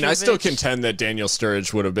 I mean, I still contend that Daniel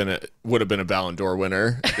Sturridge would have been a Ballon d'Or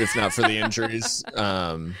winner if not for the injuries.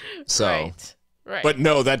 So, right. But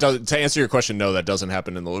no, that doesn't. To answer your question, no, that doesn't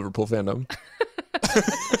happen in the Liverpool fandom.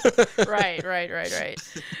 Right.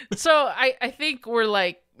 So I think we're,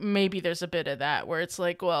 like, maybe there's a bit of that where it's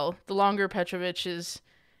like, well, the longer Petrovic is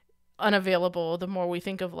unavailable, the more we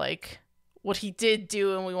think of, like, what he did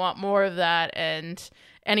do, and we want more of that. And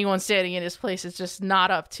anyone standing in his place is just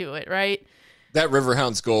not up to it, right? That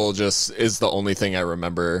Riverhounds goal just is the only thing I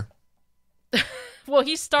remember. Well,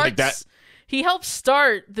 he starts. Like that. He helped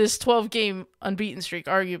start this 12-game unbeaten streak,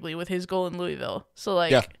 arguably, with his goal in Louisville. So,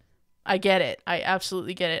 like, yeah. I get it. I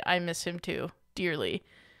absolutely get it. I miss him too, dearly.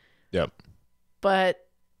 Yep. But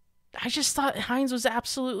I just thought Hines was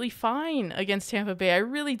absolutely fine against Tampa Bay. I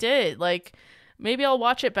really did. Like, maybe I'll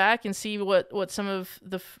watch it back and see what some of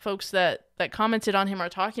the folks that commented on him are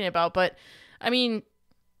talking about. But, I mean,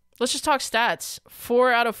 let's just talk stats.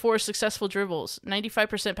 4 out of 4 successful dribbles,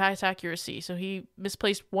 95% pass accuracy. So he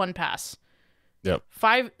misplaced 1 pass. Yep.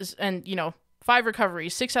 5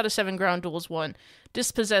 recoveries, 6 out of 7 ground duels won,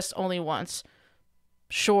 dispossessed only once.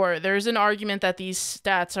 Sure, there's an argument that these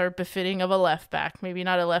stats are befitting of a left back, maybe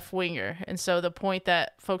not a left winger. And so the point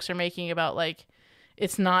that folks are making about, like,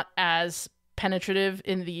 it's not as penetrative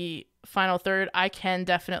in the final third, I can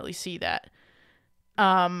definitely see that.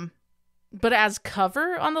 But as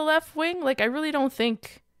cover on the left wing, like, I really don't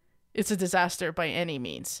think it's a disaster by any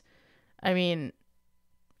means. I mean,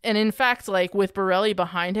 in fact, like with Borelli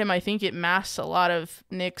behind him, I think it masks a lot of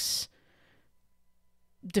Nick's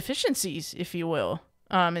deficiencies, if you will,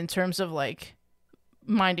 in terms of like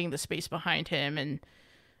minding the space behind him and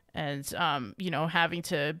having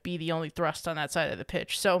to be the only thrust on that side of the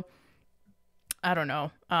pitch. So I don't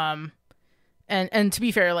know. And to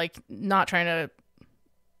be fair, like not trying to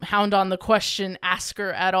hound on the question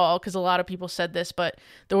asker at all, because a lot of people said this, but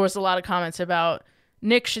there was a lot of comments about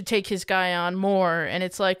Nick should take his guy on more. And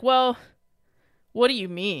it's like, well, what do you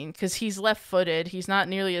mean? Because he's left-footed. He's not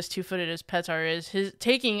nearly as two-footed as Petar is. His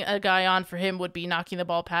taking a guy on for him would be knocking the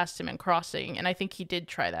ball past him and crossing. And I think he did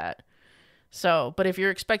try that. So, but if you're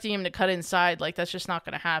expecting him to cut inside, like that's just not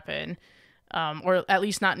going to happen. Or at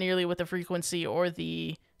least not nearly with the frequency or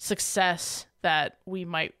the success that we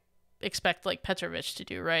might expect like Petrovic to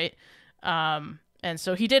do, right? And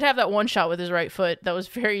so he did have that one shot with his right foot that was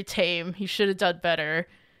very tame. He should have done better.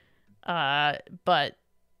 But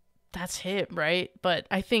that's him, right? But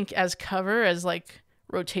I think as cover, as like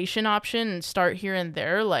rotation option and start here and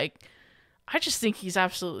there, like I just think he's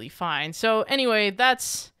absolutely fine. So anyway,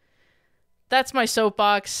 that's my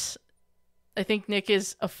soapbox. I think Nick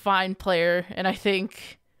is a fine player, and I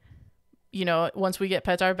think, once we get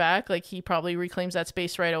Petar back, like he probably reclaims that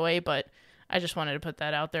space right away, but I just wanted to put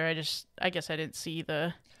that out there. I guess I didn't see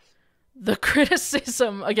the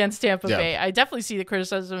criticism against Tampa Bay. I definitely see the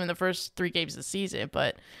criticism in the first 3 games of the season,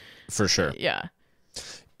 but for sure. Yeah.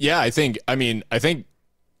 Yeah, I think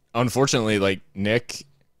unfortunately, like Nick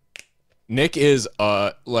is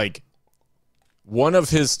like one of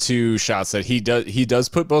his 2 shots that he does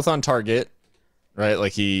put both on target, right?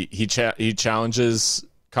 Like he challenges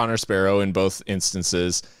Connor Sparrow in both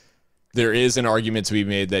instances. There is an argument to be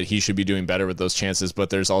made that he should be doing better with those chances, but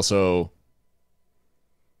there's also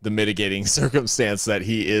the mitigating circumstance that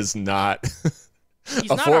he is not he's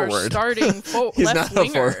not forward. Our starting he's left not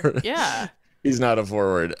winger. A forward. Yeah. He's not a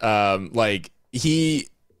forward. I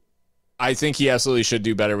think he absolutely should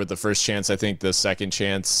do better with the first chance. I think the second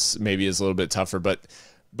chance maybe is a little bit tougher, but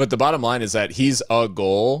the bottom line is that he's a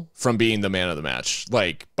goal from being the man of the match,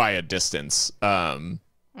 like by a distance.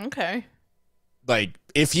 Okay. Like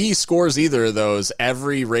if he scores either of those,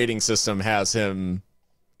 every rating system has him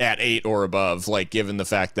at 8 or above, like given the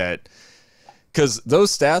fact that, because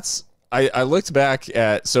those stats, I looked back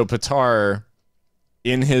at, so Petar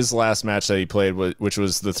in his last match that he played, which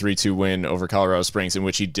was the 3-2 win over Colorado Springs, in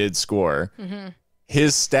which he did score,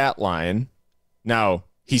 his stat line, now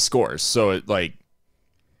he scores. So it like,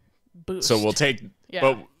 boost. So we'll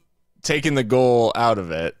but taking the goal out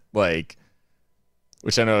of it, like,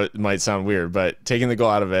 which I know it might sound weird, but taking the goal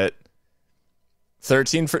out of it,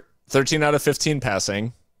 13 out of 15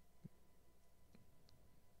 passing,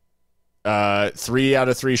 3 out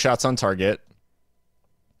of 3 shots on target,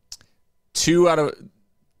 2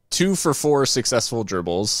 for 4 successful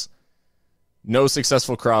dribbles, no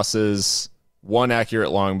successful crosses, 1 accurate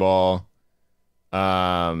long ball,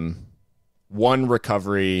 1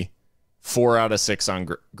 recovery, 4 out of 6 on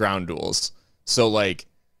ground duels. So like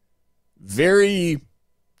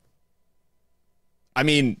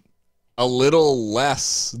a little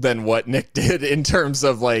less than what Nick did in terms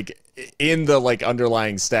of like in the like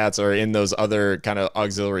underlying stats or in those other kind of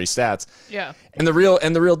auxiliary stats. Yeah. And the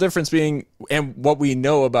real difference being, and what we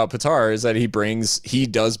know about Petar is that he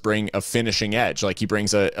does bring a finishing edge. Like he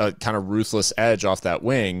brings a kind of ruthless edge off that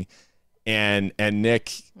wing, and Nick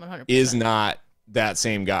 100%. is not that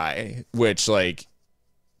same guy, which like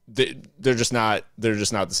they're just not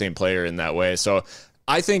the same player in that way. So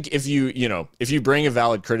I think if you bring a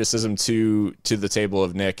valid criticism to the table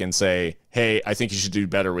of Nick and say, hey, I think you should do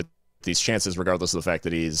better with these chances, regardless of the fact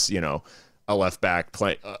that he's, a left back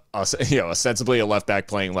ostensibly a left back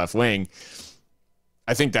playing left wing,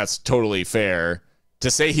 I think that's totally fair.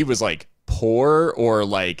 To say he was like poor, or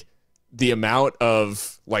like the amount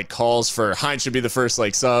of like calls for Hines should be the first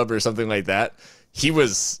like sub or something like that,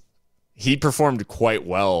 he performed quite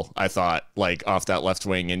well, I thought, like off that left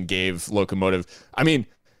wing, and gave Locomotive. I mean,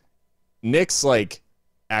 Nick's like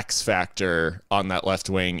X factor on that left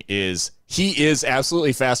wing is he is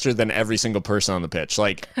absolutely faster than every single person on the pitch.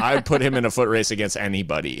 Like I would put him in a foot race against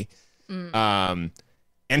anybody. And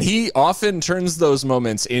he often turns those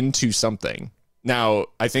moments into something. Now,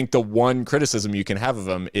 I think the one criticism you can have of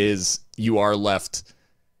him is you are left,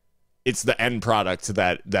 it's the end product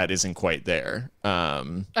that isn't quite there.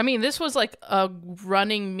 I mean, this was like a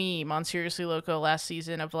running meme on Seriously Loco last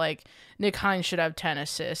season of like, Nick Hines should have 10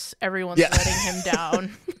 assists. Everyone's letting him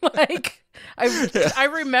down. Like, I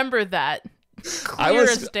remember that clear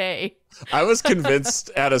as day. I was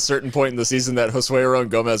convinced at a certain point in the season that Josue Aron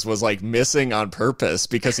Gomez was like missing on purpose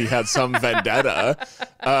because he had some vendetta.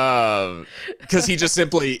 Because he just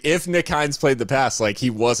simply, if Nick Hines played the pass, like he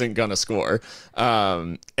wasn't gonna score.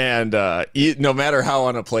 No matter how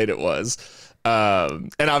on a plate it was.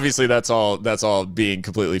 And obviously that's all being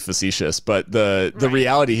completely facetious. But the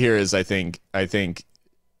reality here is I think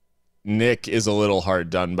Nick is a little hard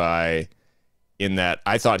done by. In that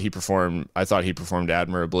I thought he performed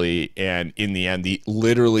admirably, and in the end,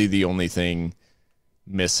 literally the only thing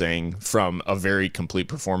missing from a very complete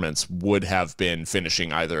performance would have been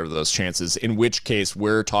finishing either of those chances. In which case,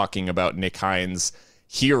 we're talking about Nick Hines'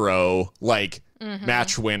 hero, like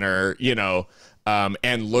match winner,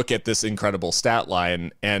 and look at this incredible stat line.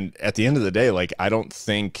 And at the end of the day, like I don't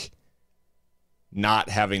think not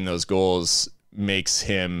having those goals makes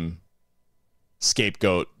him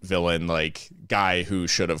scapegoat villain, like guy who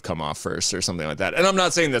should have come off first or something like that. And I'm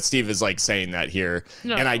not saying that Steve is like saying that here.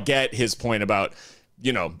 No. And I get his point about,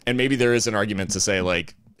 and maybe there is an argument to say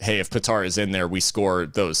like, hey, if Petar is in there, we score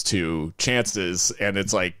those two chances. And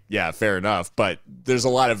it's like, yeah, fair enough. But there's a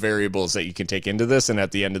lot of variables that you can take into this. And at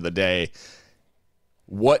the end of the day,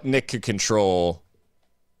 what Nick could control,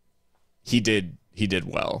 he did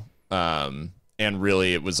well. And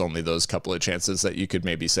really it was only those couple of chances that you could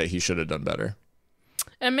maybe say he should have done better.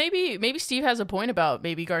 And maybe Steve has a point about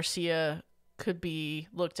maybe Garcia could be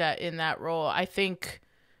looked at in that role. I think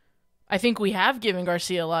we have given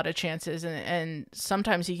Garcia a lot of chances, and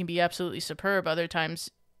sometimes he can be absolutely superb. Other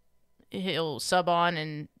times he'll sub on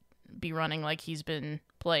and be running like he's been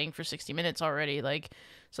playing for 60 minutes already. Like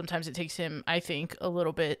sometimes it takes him, I think, a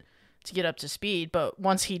little bit to get up to speed. But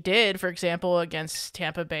once he did, for example, against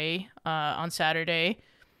Tampa Bay on Saturday,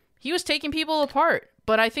 he was taking people apart.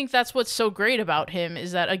 But I think that's what's so great about him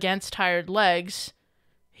is that against tired legs,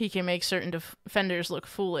 he can make certain defenders look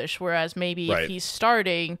foolish. Whereas maybe if he's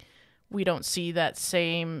starting, we don't see that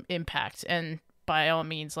same impact. And by all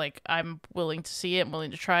means, like I'm willing to see it, I'm willing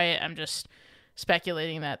to try it. I'm just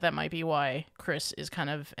speculating that might be why Chris is kind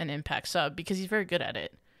of an impact sub, because he's very good at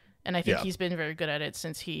it. And I think he's been very good at it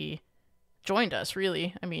since he joined us,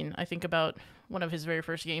 really. I mean, I think about one of his very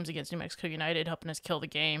first games against New Mexico United, helping us kill the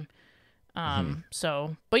game.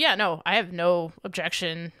 But yeah, no, I have no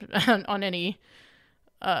objection on any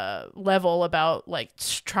level about like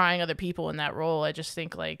trying other people in that role. I just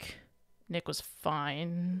think like Nick was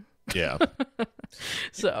fine. Yeah.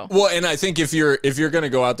 So well, and I think if you're gonna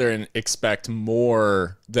go out there and expect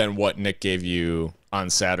more than what Nick gave you on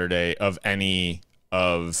Saturday of any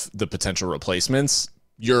of the potential replacements,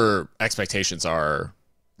 your expectations are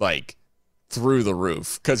like through the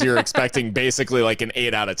roof, because you're expecting basically like an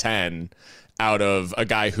 8 out of 10 out of a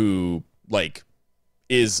guy who like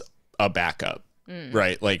is a backup,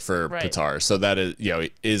 right? Like for Petar. So that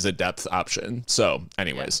is a depth option. So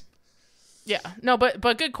anyways. Yeah. No, but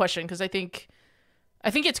good question, because I think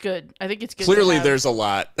it's good. I think it's good. Clearly there's a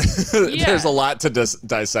lot. There's a lot to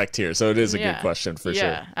dissect here. So it is a good question for sure.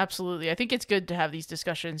 Yeah, absolutely. I think it's good to have these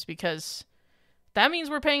discussions because that means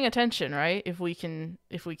we're paying attention, right? If we can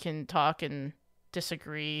talk and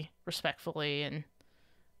disagree respectfully and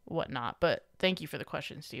whatnot. But thank you for the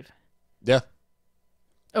question, Steve. Yeah.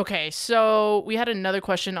 Okay, so we had another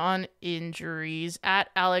question on injuries.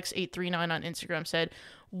 At Alex839 on Instagram said,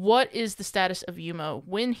 what is the status of Yuma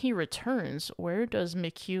when he returns? Where does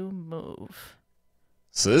McCue move?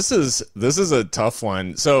 So this is a tough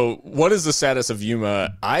one. So what is the status of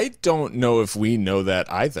Yuma? I don't know if we know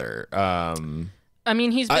that either. I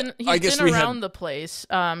mean, he's been around the place.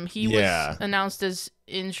 He was announced as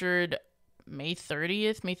injured May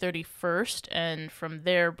 30th, May 31st, and from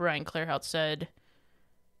there, Brian Clarhaut said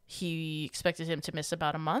he expected him to miss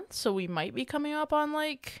about a month. So we might be coming up on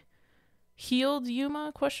like healed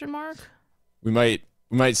Yuma ? We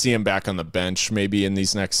might see him back on the bench maybe in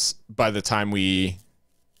these by the time we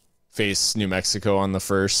face New Mexico on the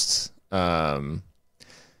 1st.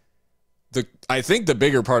 I think the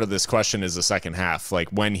bigger part of this question is the second half. Like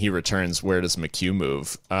when he returns, where does McCue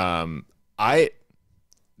move?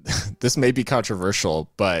 This may be controversial,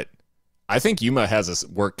 but I think Yuma has his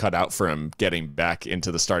work cut out for him getting back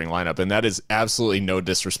into the starting lineup. And that is absolutely no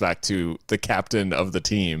disrespect to the captain of the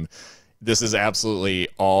team. This is absolutely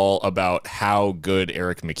all about how good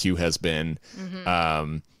Erik McCue has been.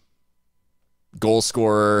 Goal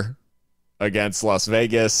scorer against Las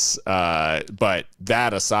Vegas. But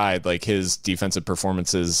that aside, like his defensive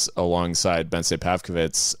performances alongside Bense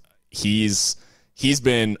Pavkovic, he's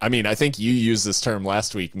been, I mean, I think you used this term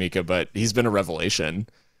last week, Mikka, but he's been a revelation.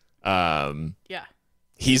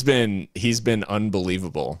 He's been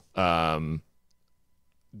unbelievable.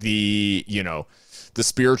 the, the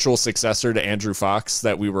spiritual successor to Andrew Fox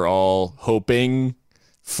that we were all hoping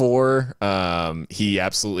for. He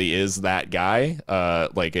absolutely is that guy,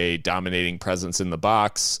 like a dominating presence in the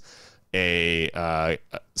box,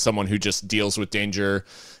 someone who just deals with danger,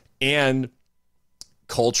 and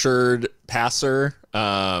cultured passer,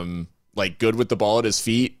 like good with the ball at his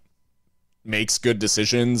feet, makes good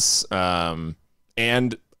decisions, and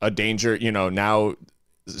a danger, now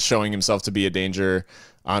showing himself to be a danger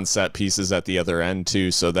on set pieces at the other end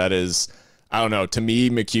too. So that is, I don't know, to me,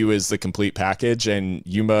 McCue is the complete package, and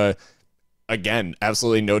Yuma, again,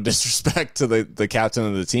 absolutely no disrespect to the captain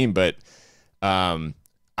of the team, but I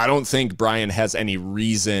don't think Brian has any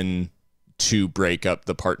reason to break up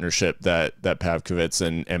the partnership that Pavkovitz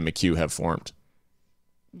and McCue have formed.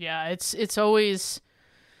 Yeah, it's always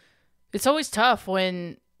tough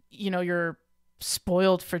when, you're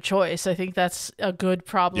spoiled for choice. I think that's a good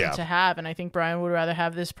problem to have, and I think Brian would rather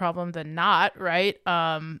have this problem than not, right?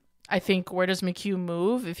 I think, where does McCue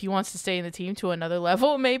move? If he wants to stay in the team to another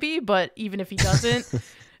level, maybe, but even if he doesn't,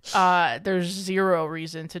 there's zero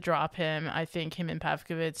reason to drop him. I think him and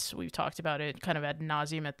Pavkovitz, we've talked about it kind of ad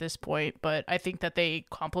nauseum at this point, but I think that they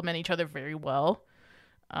complement each other very well.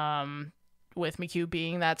 With McCue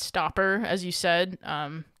being that stopper, as you said,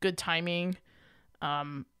 good timing,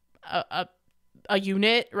 a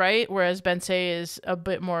unit, right? Whereas Bensei is a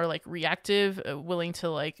bit more like reactive, willing to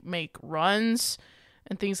like make runs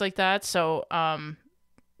and things like that. So,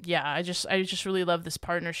 yeah, I just really love this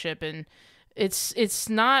partnership, and it's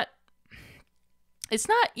not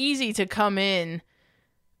easy to come in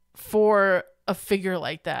for a figure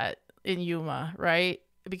like that in Yuma, right?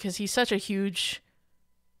 Because he's such a huge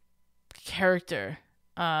character.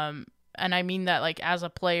 And I mean that like as a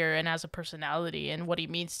player and as a personality and what he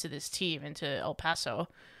means to this team and to El Paso,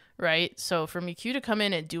 right? So for McCue to come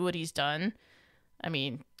in and do what he's done, I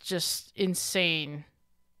mean, just insane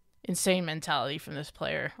mentality from this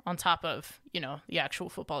player on top of, the actual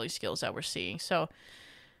footballing skills that we're seeing. So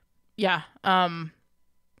yeah,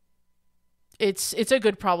 it's a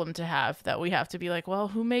good problem to have, that we have to be like, well,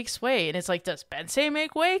 who makes way? And it's like, does Bensei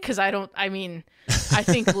make way? Because I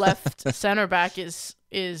think left center back is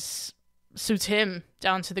suits him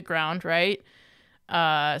down to the ground, right?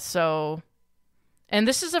 So, and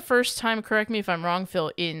this is the first time, correct me if I'm wrong,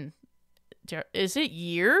 Phil, is it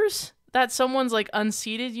years that someone's like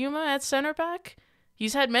unseated Yuma at center back?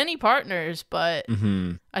 He's had many partners, but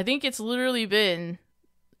I think it's literally been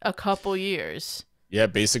a couple years. Yeah,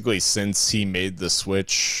 basically since he made the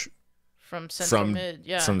switch from central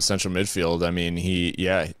midfield. I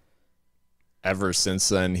mean, ever since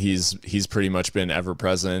then, he's pretty much been ever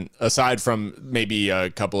present, aside from maybe a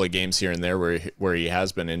couple of games here and there where he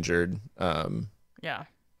has been injured.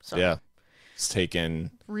 It's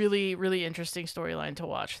taken really, really interesting storyline to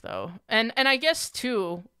watch, though. And I guess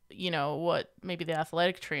too, what maybe the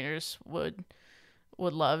athletic trainers would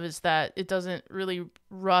love is that it doesn't really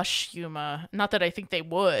rush Yuma. Not that I think they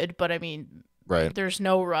would, but I mean, right, there's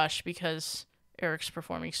no rush because Erik's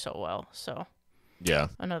performing so well. So yeah,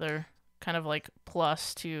 another kind of like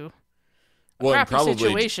plus to a crappy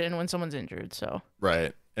situation when someone's injured. So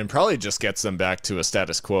right, and probably just gets them back to a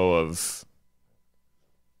status quo of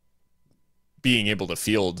being able to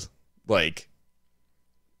field like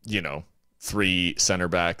 3 center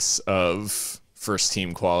backs of first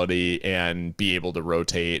team quality and be able to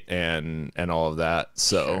rotate and all of that.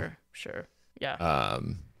 So sure. Yeah.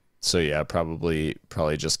 So yeah, probably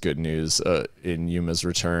just good news in Yuma's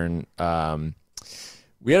return.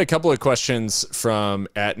 We had a couple of questions from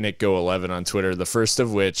 @NickGo11 on Twitter. The first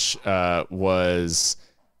of which was,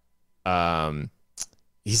 he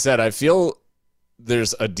said, I feel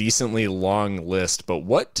there's a decently long list, but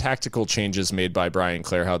what tactical changes made by Brian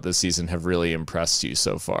Clarhaut this season have really impressed you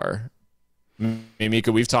so far?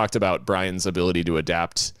 Mikka, we've talked about Brian's ability to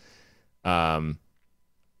adapt both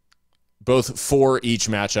for each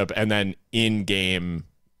matchup and then in game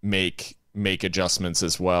make adjustments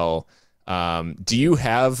as well. Do you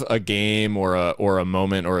have a game or a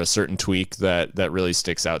moment or a certain tweak that really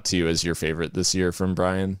sticks out to you as your favorite this year from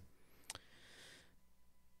Brian?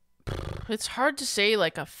 It's hard to say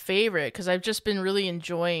like a favorite, because I've just been really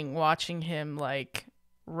enjoying watching him like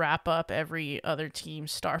wrap up every other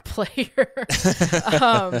team's star player.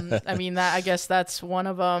 I guess that's one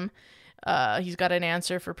of them. He's got an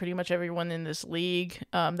answer for pretty much everyone in this league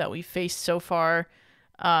that we've faced so far.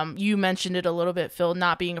 You mentioned it a little bit, Phil,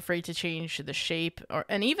 not being afraid to change the shape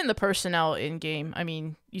and even the personnel in game. I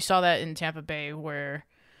mean, you saw that in Tampa Bay where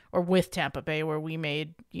we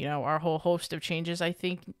made, our whole host of changes. I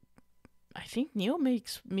think Neil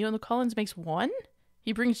Collins makes one.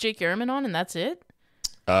 He brings Jake Ehrman on and that's it.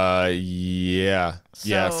 Yeah.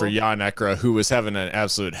 Yeah, for Jan Ekra, who was having an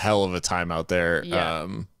absolute hell of a time out there. Yeah.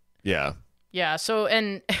 Yeah. Yeah, so,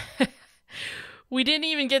 and we didn't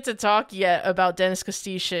even get to talk yet about Denys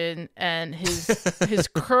Kostyshyn and his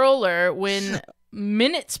curler when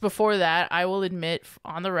minutes before that, I will admit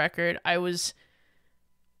on the record, I was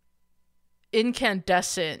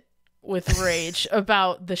incandescent with rage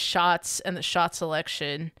about the shots and the shot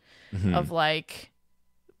selection of like,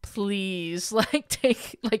 please,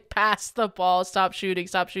 like, pass the ball, stop shooting.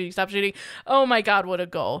 Oh my God, what a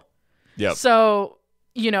goal. Yep. So,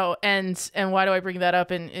 and why do I bring that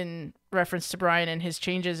up in reference to Brian and his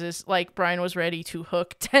changes is like Brian was ready to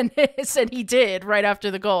hook Denys and he did right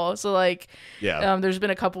after the goal. So like, there's been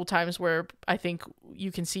a couple times where I think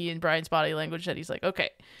you can see in Brian's body language that he's like, okay,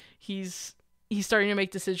 he's starting to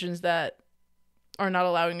make decisions that are not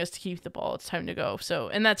allowing us to keep the ball. It's time to go. So,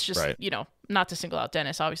 and that's just, not to single out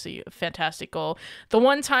Denys, obviously a fantastic goal. The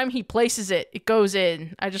one time he places it, it goes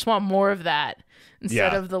in. I just want more of that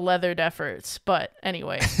instead of the leathered efforts. But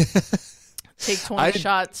anyway, take 20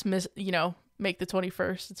 shots, make the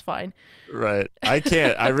 21st. It's fine. Right.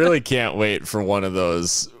 I really can't wait for one of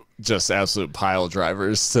those just absolute pile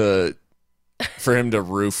drivers for him to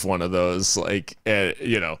roof one of those, like,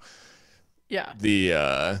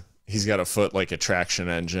 he's got a foot like a traction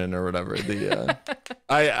engine or whatever.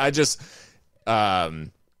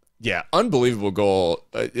 Unbelievable goal.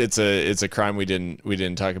 It's a crime we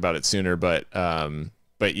didn't talk about it sooner, but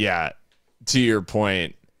yeah, to your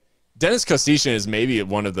point, Denys Kostyshyn is maybe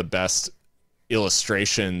one of the best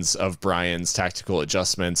illustrations of Brian's tactical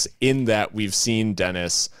adjustments in that we've seen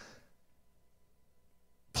Denys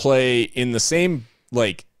play in the same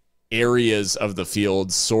like areas of the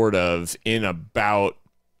field sort of in about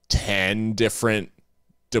 10 different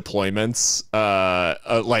deployments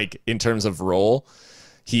like in terms of role.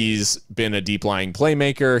 He's been a deep lying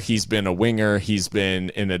playmaker, he's been a winger, he's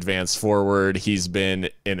been an advanced forward, he's been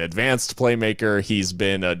an advanced playmaker, he's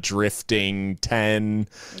been a drifting 10.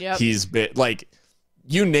 He's been like,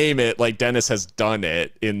 you name it, like Denys has done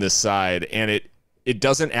it in this side, and it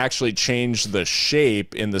doesn't actually change the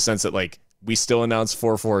shape in the sense that like we still announce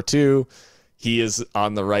 4-4-2. He is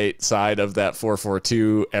on the right side of that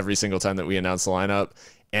 4-4-2 every single time that we announce the lineup.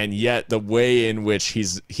 And yet the way in which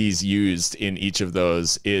he's used in each of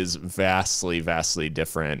those is vastly, vastly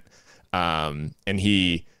different. And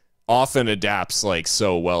he often adapts like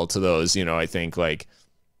so well to those, I think like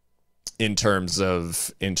in terms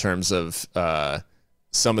of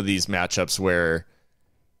some of these matchups where,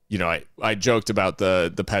 I joked about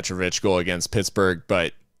the Petrovic goal against Pittsburgh,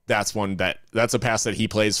 but that's a pass that he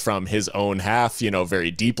plays from his own half,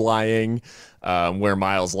 very deep lying, where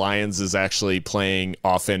Miles Lyons is actually playing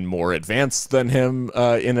often more advanced than him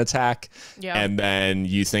in attack. Yeah. And then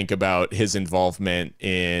you think about his involvement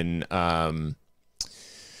in,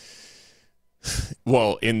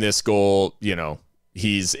 in this goal,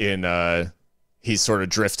 he's sort of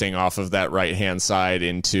drifting off of that right-hand side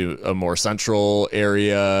into a more central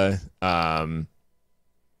area.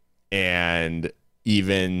 And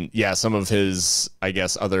even, some of his, I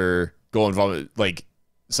guess, other goal involvement, like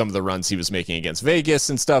some of the runs he was making against Vegas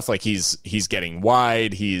and stuff, like he's getting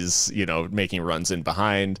wide, he's, making runs in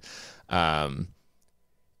behind. And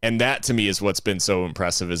that to me is what's been so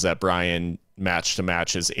impressive, is that Brian match to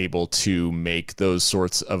match is able to make those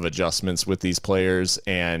sorts of adjustments with these players,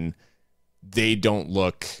 and they don't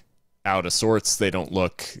look out of sorts. They don't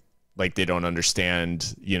look like they don't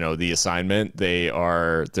understand, the assignment.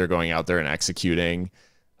 They're going out there and executing,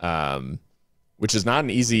 which is not an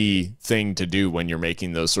easy thing to do when you're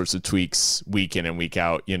making those sorts of tweaks week in and week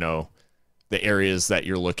out. The areas that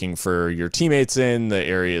you're looking for your teammates in, the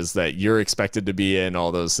areas that you're expected to be in,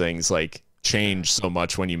 all those things like change so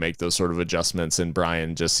much when you make those sort of adjustments. And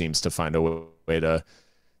Brian just seems to find a way to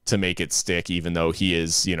make it stick, even though he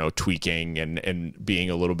is, tweaking and being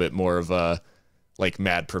a little bit more of a like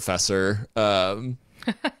mad professor in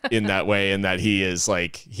that way, and that he is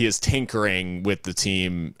tinkering with the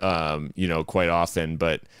team, quite often,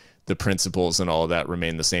 but the principles and all of that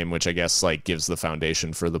remain the same, which I guess like gives the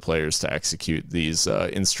foundation for the players to execute these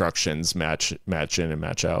instructions, match in and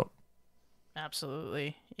match out.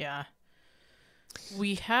 Absolutely. Yeah.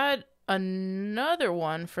 We had another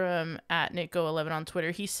one from @NickGo11 on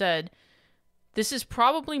Twitter. He said, this is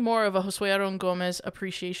probably more of a Josue Aron Gomez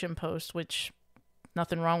appreciation post, which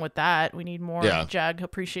nothing wrong with that. We need more Jag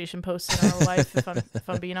appreciation posts in our life, if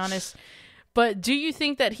I'm being honest. But do you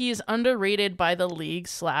think that he is underrated by the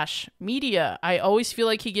league/media? I always feel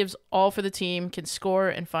like he gives all for the team, can score,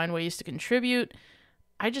 and find ways to contribute.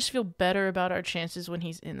 I just feel better about our chances when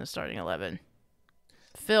he's in the starting 11.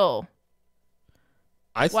 Phil,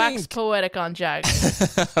 Wax poetic on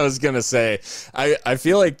Jags. I was gonna say, I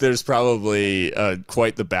feel like there's probably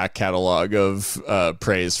quite the back catalog of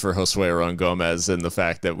praise for Josue Rongomez and the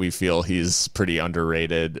fact that we feel he's pretty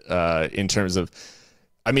underrated in terms of,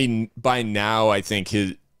 I mean, by now I think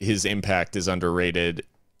his impact is underrated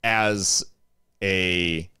as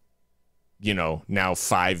a, now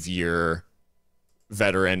 5-year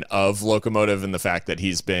veteran of Locomotive, and the fact that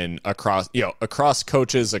he's been across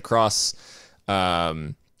coaches, across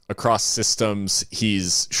systems,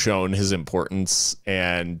 he's shown his importance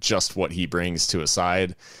and just what he brings to a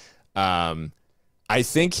side. I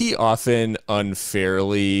think he often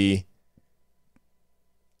unfairly,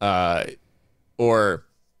 maybe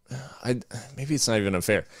it's not even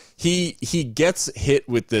unfair. He gets hit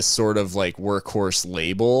with this sort of like workhorse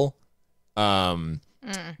label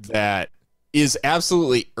that is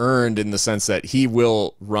absolutely earned, in the sense that he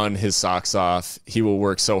will run his socks off. He will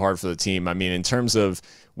work so hard for the team. I mean, in terms of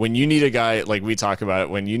when you need a guy, like we talk about it,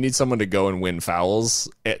 when you need someone to go and win fouls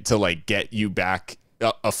to like get you back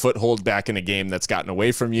a foothold back in a game that's gotten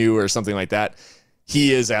away from you or something like that,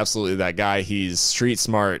 he is absolutely that guy. He's street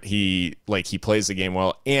smart. He plays the game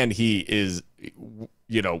well, and he is,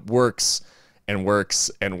 works and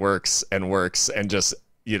works and works and works, and just,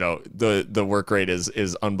 the work rate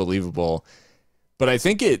is unbelievable. But I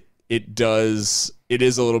think it is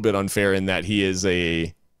a little bit unfair in that he is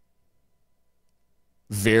a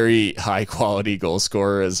very high quality goal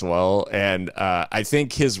scorer as well. And I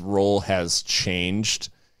think his role has changed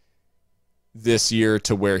this year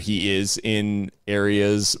to where he is in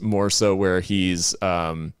areas more so where he's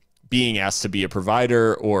being asked to be a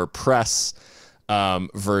provider or press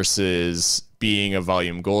versus being a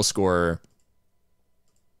volume goal scorer.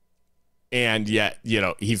 And yet,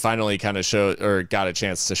 he finally kind of got a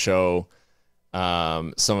chance to show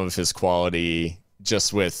some of his quality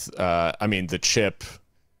just with, the chip.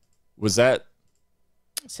 Was that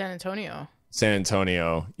San Antonio? San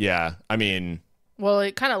Antonio, yeah. I mean, well,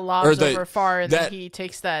 it kind of lobs over far, and then he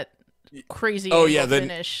takes that crazy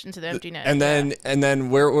finish into the empty net. And then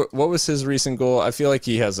what was his recent goal? I feel like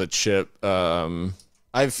he has a chip.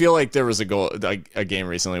 I feel like there was a goal, a game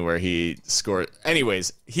recently where he scored.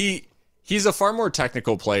 Anyways, he's a far more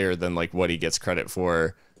technical player than like what he gets credit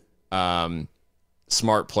for.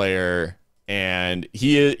 Smart player, and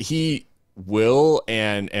he will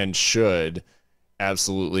and should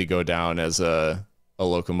absolutely go down as a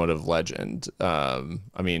Locomotive legend. 5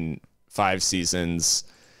 seasons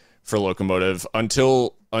for Locomotive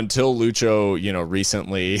until Lucho,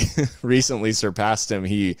 recently surpassed him.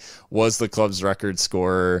 He was the club's record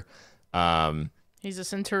scorer. He's a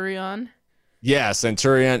Centurion. Yeah,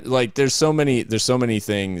 Centurion. Like, there's so many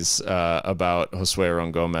things about Josue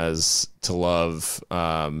Rongomez to love,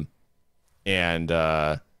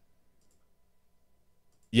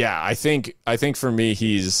 yeah, I think for me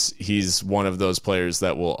he's one of those players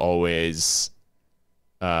that will always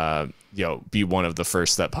be one of the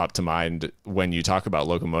first that pop to mind when you talk about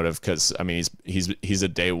Locomotive, because I mean he's a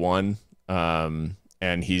day one,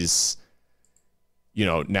 and he's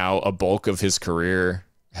now a bulk of his career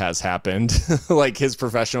has happened. Like, his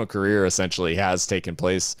professional career essentially has taken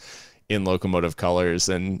place in Locomotive colors,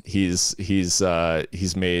 and he's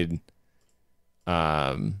made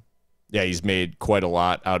he's made quite a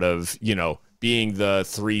lot out of, being the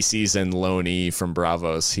 3-season loanee from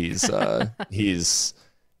Bravos. He's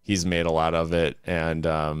made a lot of it. And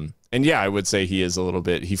yeah, I would say he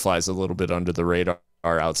flies a little bit under the radar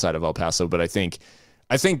outside of El Paso, but I think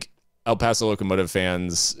El Paso Locomotive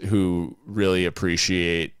fans who really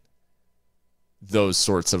appreciate those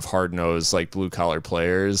sorts of hard-nosed, like, blue-collar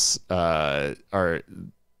players I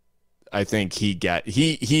think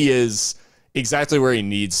he is exactly where he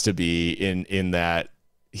needs to be in that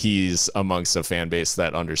he's amongst a fan base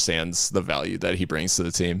that understands the value that he brings to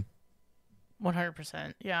the team.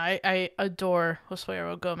 100%. Yeah, I adore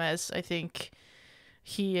Josue Gomez. I think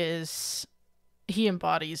he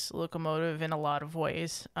embodies Locomotive in a lot of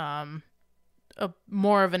ways.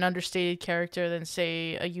 More of an understated character than,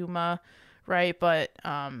 say, a Yuma, right? But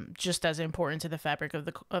just as important to the fabric of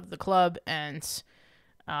the club. And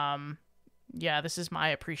yeah, this is my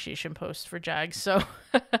appreciation post for Jags. So,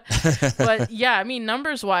 but yeah, I mean,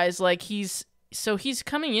 numbers wise, like, he's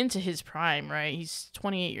coming into his prime, right? He's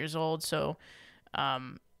 28 years old. So,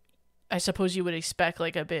 I suppose you would expect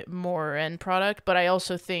like a bit more end product, but I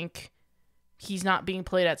also think he's not being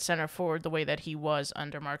played at center forward the way that he was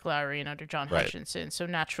under Mark Lowry and under John Hutchinson. So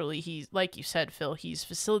naturally, he's, like you said, Phil, he's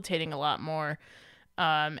facilitating a lot more.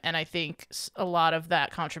 And I think a lot of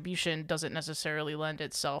that contribution doesn't necessarily lend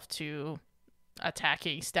itself to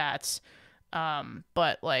attacking stats.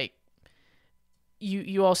 But like,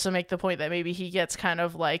 you also make the point that maybe he gets kind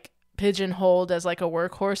of like pigeonholed as like a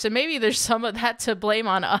workhorse, and maybe there's some of that to blame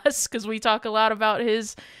on us because we talk a lot about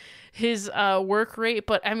his work rate,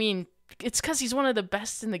 but I mean, it's because he's one of the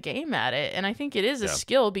best in the game at it, and I think it is a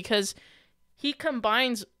skill because he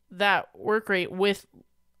combines that work rate with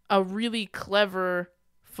a really clever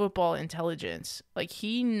football intelligence. Like,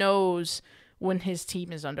 he knows when his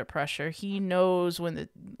team is under pressure. He knows when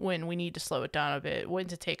we need to slow it down a bit, when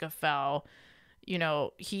to take a foul. You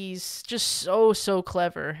know, he's just so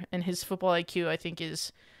clever, and his football IQ, I think,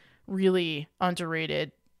 is really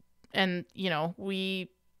underrated. And, you know, we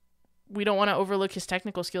don't want to overlook his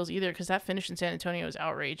technical skills either, because that finish in San Antonio is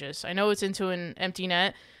outrageous. I know it's into an empty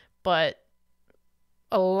net, but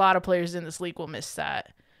a lot of players in this league will miss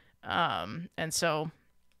that. And so,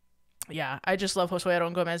 yeah, I just love Josué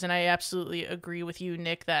Aron Gomez, and I absolutely agree with you,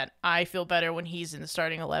 Nick, that I feel better when he's in the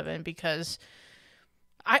starting 11, because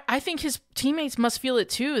I think his teammates must feel it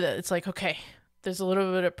too, that it's like, okay, there's a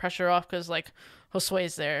little bit of pressure off because, like,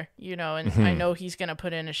 Josué's there, you know, and I know he's going to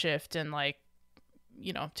put in a shift and, like,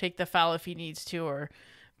 you know, take the foul if he needs to, or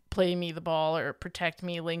play me the ball, or protect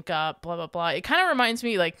me, link up, blah, blah, blah. It kind of reminds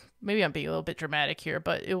me, like, maybe I'm being a little bit dramatic here,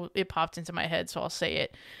 but it popped into my head, so I'll say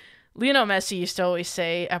it. Lionel Messi used to always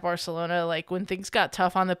say at Barcelona, like, when things got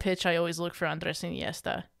tough on the pitch, I always look for Andres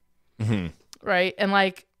Iniesta. Right? And,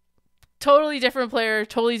 like, totally different player,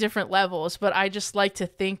 totally different levels, but I just like to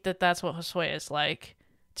think that that's what Josué is like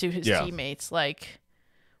to his teammates. Like,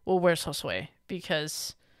 well, where's Josué?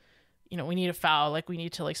 Because, you know, we need a foul. Like, we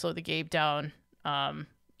need to, like, slow the game down.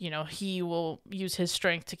 You know, he will use his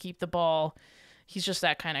strength to keep the ball. He's just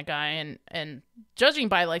that kind of guy. And judging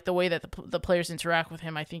by, like, the way that the players interact with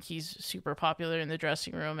him, I think he's super popular in the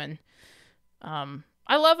dressing room. And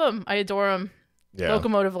I love him. I adore him. Yeah.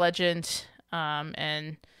 Locomotive legend.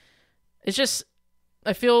 And it's just,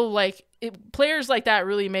 I feel like players like that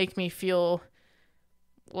really make me feel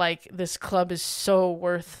like this club is so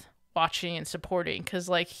worth watching and supporting, because,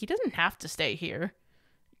 like, he doesn't have to stay here,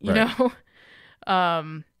 you know?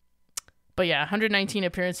 But yeah, 119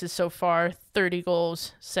 appearances so far, 30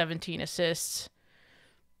 goals, 17 assists.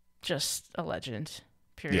 Just a legend,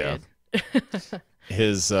 period.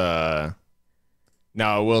 Yeah.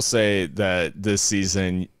 Now I will say that this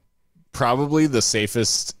season, probably the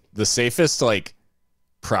safest like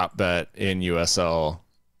prop bet in USL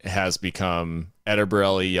has become Eder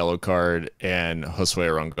Borelli yellow card and Josué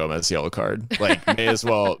Aron Gomez yellow card. Like, may as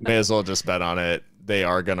well just bet on it. They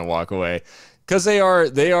are gonna walk away, because they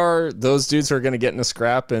are those dudes who are gonna get in a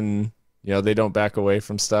scrap, and, you know, they don't back away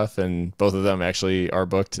from stuff, and both of them actually are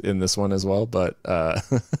booked in this one as well. But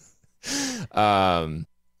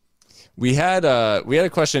we had a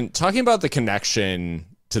question talking about the connection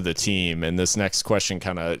to the team, and this next question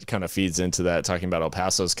kind of feeds into that, talking about El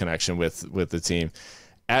Paso's connection with the team.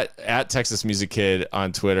 At Texas Music Kid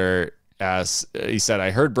on Twitter asks, he said,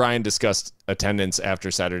 "I heard Brian discussed attendance after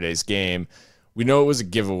Saturday's game. We know it was a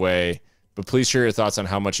giveaway, but please share your thoughts on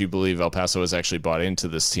how much you believe El Paso has actually bought into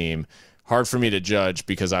this team. Hard for me to judge,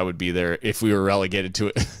 because I would be there if we were relegated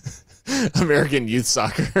to American youth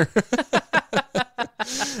soccer."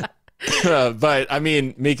 But I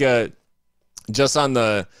mean, Mikka, just on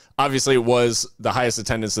obviously it was the highest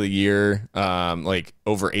attendance of the year, like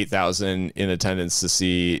over 8,000 in attendance to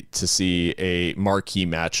see a marquee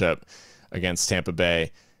matchup against Tampa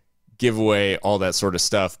Bay, giveaway, all that sort of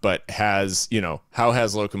stuff. But how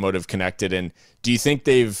has Locomotive connected, and do you think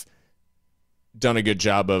they've done a good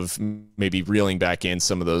job of maybe reeling back in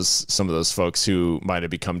some of those folks who might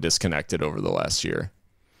have become disconnected over the last year?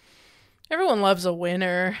 Everyone loves a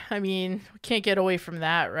winner. I mean, we can't get away from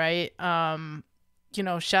that, right? You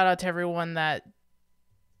know, shout out to everyone that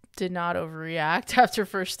did not overreact after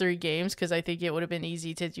first 3 games, because I think it would have been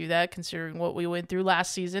easy to do that considering what we went through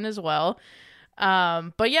last season as well.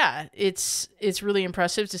 But yeah, it's really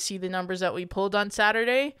impressive to see the numbers that we pulled on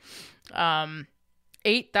Saturday.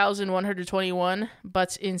 8,121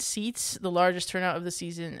 butts in seats, the largest turnout of the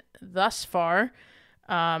season thus far.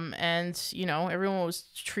 And, you know, everyone was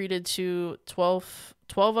treated to 12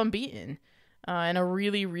 unbeaten, and a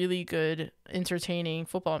really, really good, entertaining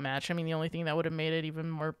football match. I mean, the only thing that would have made it even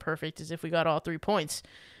more perfect is if we got all 3 points.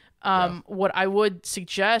 What I would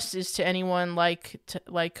suggest is to anyone like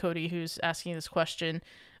Cody, who's asking this question,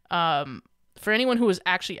 for anyone who was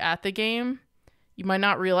actually at the game, you might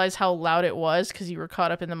not realize how loud it was because you were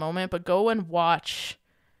caught up in the moment, but go and watch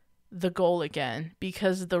the goal again,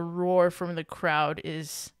 because the roar from the crowd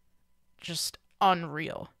is just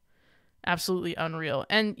unreal. Absolutely unreal.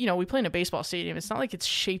 And, you know, we play in a baseball stadium. It's not like it's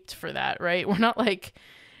shaped for that, right? We're not like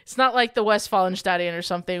it's not like the Westfalenstadion or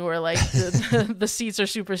something where like the seats are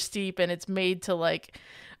super steep and it's made to like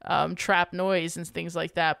trap noise and things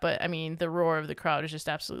like that. But I mean, the roar of the crowd is just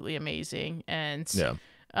absolutely amazing. And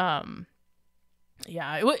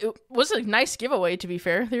it was a nice giveaway, to be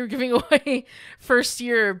fair. They were giving away first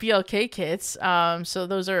year BLK kits. So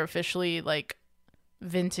those are officially like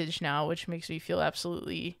vintage now, which makes me feel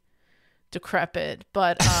absolutely decrepit.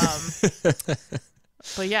 But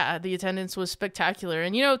but yeah, the attendance was spectacular.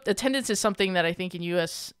 And, attendance is something that I think in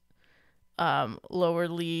U.S. Lower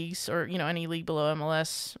leagues or, any league below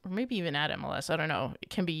MLS or maybe even at MLS, I don't know, it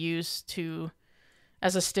can be used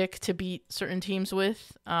as a stick to beat certain teams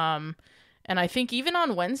with. And I think even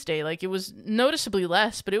on Wednesday, like it was noticeably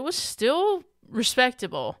less, but it was still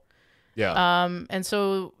respectable. Yeah. And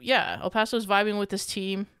so, El Paso's vibing with this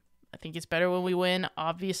team. I think it's better when we win,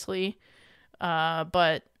 obviously.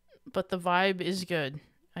 But the vibe is good,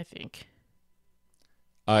 I think.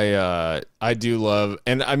 I do love,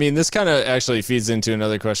 and I mean, this kind of actually feeds into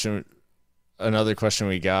another question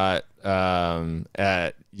we got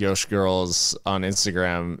at Yosh Girls on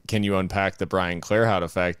Instagram. Can you unpack the Brian Clarhaut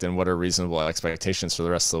effect and what are reasonable expectations for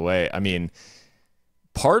the rest of the way? I mean,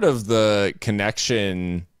 part of the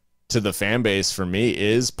connection to the fan base for me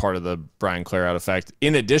is part of the Brian Clarhaut effect,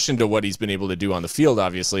 in addition to what he's been able to do on the field,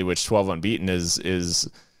 obviously, which 12 unbeaten is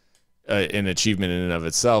an achievement in and of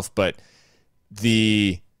itself. But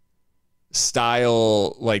the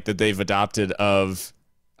style like that they've adopted of,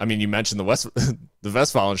 I mean, you mentioned the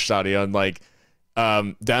Westfalenstadion, like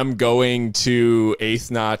them going to eighth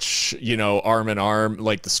notch, arm in arm,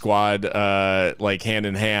 like the squad, like hand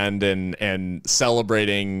in hand and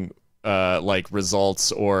celebrating like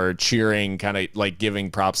results or cheering, kind of like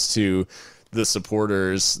giving props to the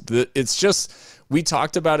supporters. It's just, we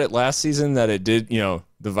talked about it last season that it did, the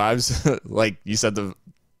vibes, like you said, the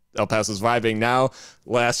El Paso's vibing now.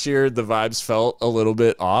 Last year, the vibes felt a little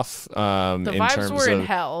bit off. The vibes were in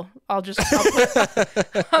hell. I'm just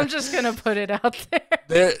gonna put it out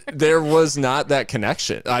there. There was not that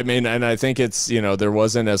connection. I mean, and I think it's, there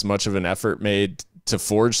wasn't as much of an effort made to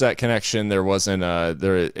forge that connection. There wasn't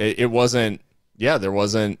it wasn't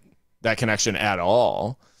that connection at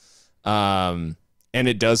all. And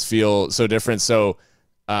it does feel so different. So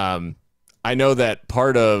I know that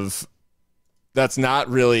part of that's not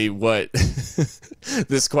really what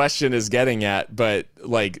this question is getting at, but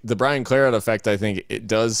like the Brian Clarhaut effect, I think it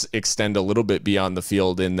does extend a little bit beyond the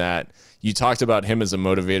field in that you talked about him as a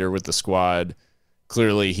motivator with the squad.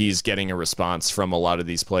 Clearly he's getting a response from a lot of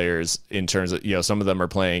these players in terms of, some of them are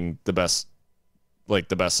playing the best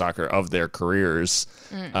soccer of their careers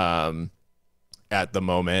at the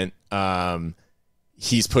moment.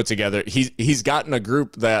 He's put together, he's gotten a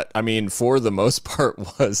group that, I mean, for the most part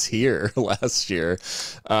was here last year,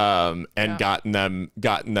 and gotten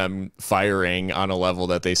them firing on a level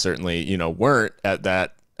that they certainly, weren't at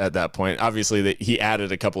that point. Obviously he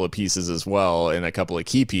added a couple of pieces as well and a couple of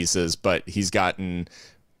key pieces, but he's gotten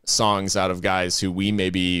songs out of guys who we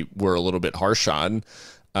maybe were a little bit harsh on.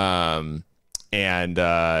 And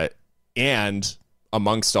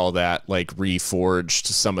amongst all that, like reforged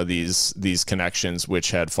some of these connections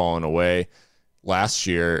which had fallen away last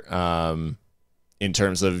year, in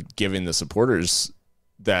terms of giving the supporters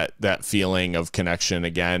that feeling of connection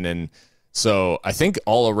again. And so I think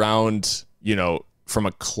all around, from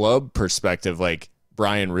a club perspective, like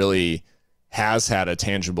Brian really has had a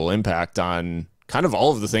tangible impact on kind of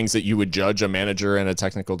all of the things that you would judge a manager and a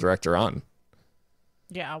technical director on.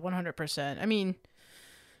 Yeah, 100%. I mean,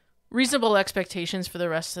 reasonable expectations for the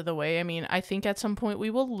rest of the way. I mean, I think at some point we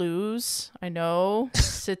will lose. I know.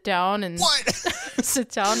 Sit down and sit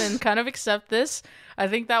down and kind of accept this. I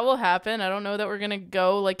think that will happen. I don't know that we're going to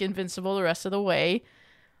go like invincible the rest of the way,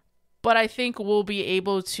 but I think we'll be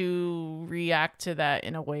able to react to that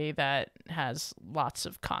in a way that has lots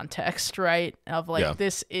of context, right? Of like,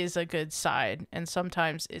 this is a good side and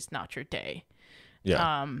sometimes it's not your day.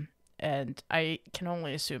 Yeah. And I can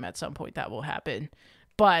only assume at some point that will happen.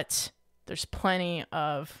 But there's plenty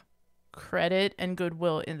of credit and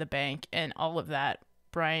goodwill in the bank, and all of that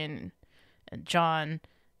Brian and John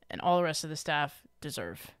and all the rest of the staff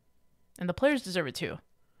deserve. And the players deserve it too.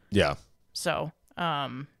 Yeah. So,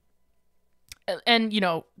 and,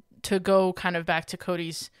 to go kind of back to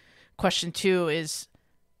Cody's question too, is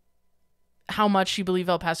how much you believe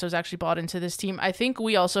El Paso's actually bought into this team. I think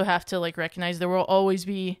we also have to like recognize there will always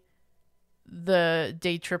be the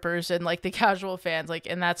day trippers and like the casual fans, like,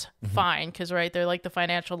 and that's fine because right, they're like the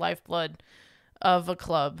financial lifeblood of a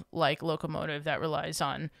club like Locomotive that relies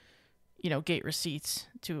on gate receipts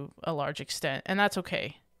to a large extent, and that's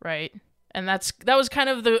okay, right? And that was kind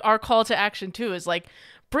of our call to action too, is like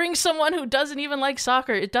bring someone who doesn't even like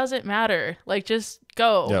soccer. It doesn't matter. Like, just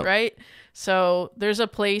go, right? So there's a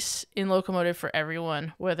place in Locomotive for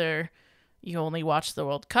everyone, whether you only watch the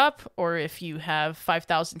World Cup or if you have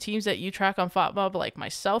 5,000 teams that you track on FotMob like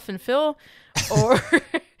myself and Phil, or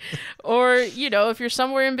or if you're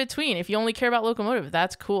somewhere in between, if you only care about Locomotive,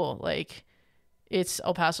 that's cool. Like, it's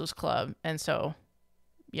El Paso's club. And so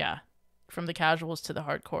yeah, from the casuals to the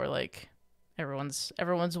hardcore, like, everyone's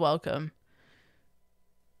welcome.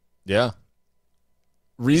 Yeah.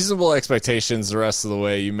 Reasonable expectations the rest of the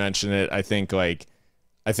way. You mentioned it. I think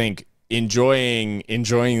enjoying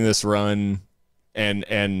this run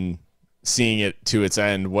and seeing it to its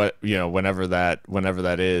end, whenever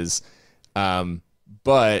that is.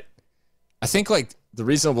 But I think, like, the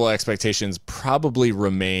reasonable expectations probably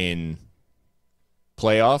remain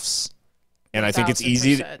playoffs. And 1,000%. I think it's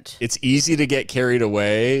easy to get carried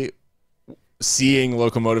away seeing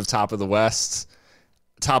Locomotive top of the West,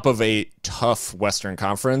 top of a tough Western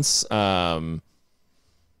Conference. I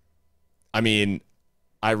mean,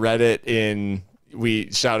 I read it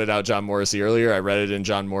we shouted out John Morrissey earlier. I read it in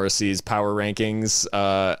John Morrissey's power rankings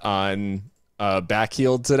on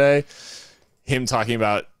Backheeled today. Him talking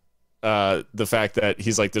about the fact that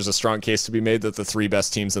he's like, there's a strong case to be made that the 3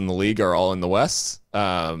 best teams in the league are all in the West.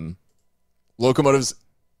 Locomotive's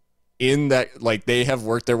in that, like, they have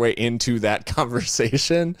worked their way into that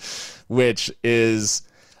conversation, which is,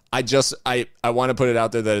 I want to put it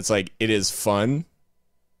out there that it's like, it is fun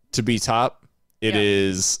to be top. It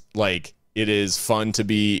is fun to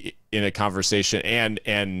be in a conversation and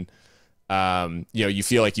you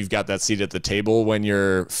feel like you've got that seat at the table when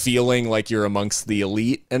you're feeling like you're amongst the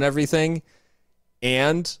elite and everything.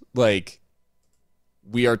 And, like,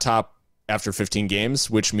 we are top after 15 games,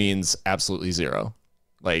 which means absolutely zero.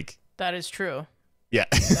 Like, that is true. Yeah.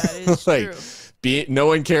 That is like, true. No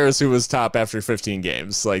one cares who was top after 15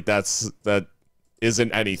 games. Like, that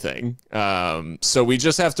isn't anything. So we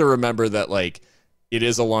just have to remember that, like, it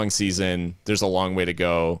is a long season. There's a long way to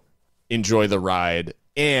go. Enjoy the ride.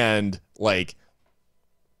 And, like,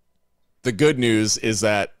 the good news is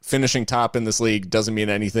that finishing top in this league doesn't mean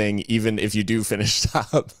anything. Even if you do finish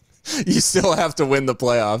top, you still have to win the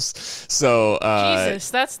playoffs. So Jesus,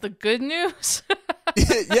 that's the good news.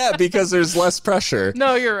 Yeah, because there's less pressure.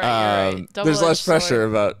 No, you're right. There's less pressure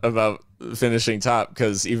about finishing top,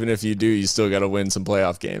 because even if you do, you still got to win some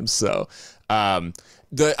playoff games. So I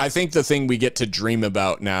think the thing we get to dream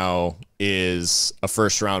about now is a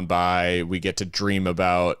first round bye. We get to dream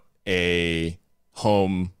about a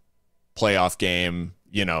home playoff game,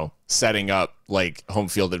 setting up, like, home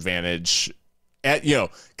field advantage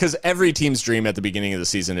because every team's dream at the beginning of the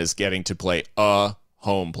season is getting to play a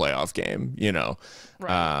home playoff game,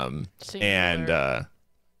 Right.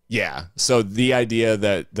 So the idea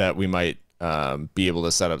that we might be able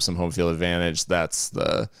to set up some home field advantage, that's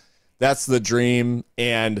the dream,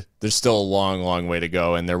 and there's still a long, long way to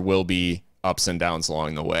go, and there will be ups and downs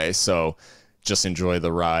along the way. So just enjoy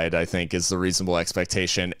the ride, I think, is the reasonable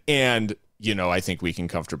expectation. And, I think we can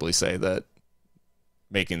comfortably say that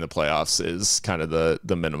making the playoffs is kind of the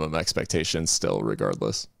minimum expectation still,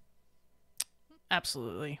 regardless.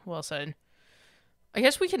 Absolutely. Well said. I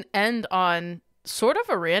guess we can end on sort of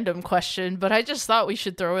a random question, but I just thought we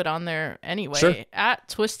should throw it on there anyway. Sure. At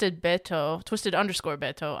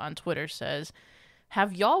twisted_Beto on Twitter says,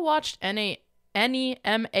 have y'all watched any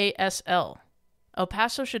MASL? El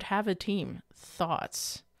Paso should have a team.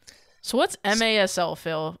 Thoughts? So what's MASL,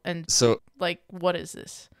 Phil? And so, like, what is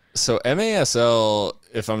this? So MASL,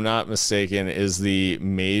 if I'm not mistaken, is the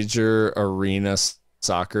Major Arena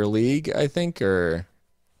Soccer League, I think, or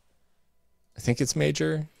I think it's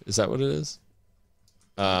Major. Is that what it is?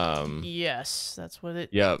 Yes, that's what it.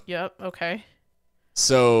 Yep. Okay.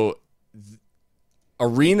 So,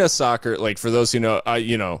 arena soccer, like, for those who know,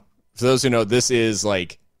 this is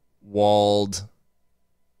like walled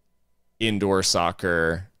indoor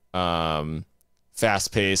soccer,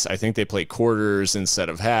 fast pace. I think they play quarters instead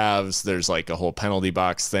of halves. There's like a whole penalty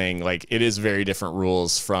box thing. Like, it is very different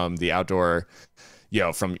rules from the outdoor,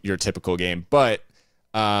 from your typical game. But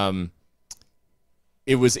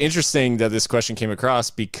it was interesting that this question came across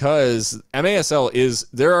because MASL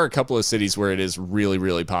there are a couple of cities where it is really,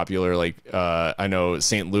 really popular. Like, I know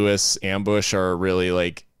St. Louis Ambush are a really,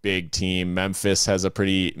 like, big team. Memphis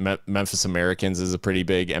Americans is a pretty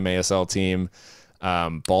big MASL team.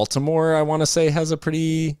 Baltimore, I want to say, has a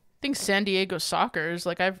pretty... I think San Diego Sockers,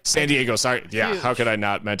 San Diego Soccer, yeah. Huge. How could I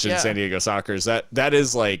not mention San Diego Sockers? That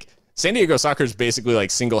is, like, San Diego Sockers basically, like,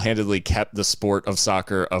 single-handedly kept the sport of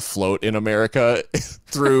soccer afloat in America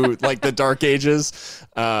through like the dark ages.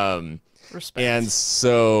 Respect. And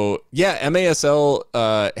so, yeah, MASL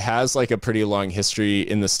has like a pretty long history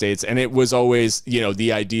in the States. And it was always,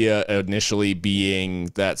 the idea initially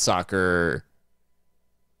being that soccer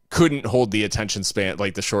couldn't hold the attention span,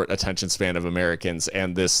 like the short attention span of Americans.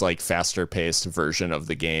 And this like faster paced version of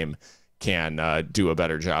the game can do a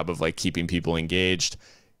better job of like keeping people engaged.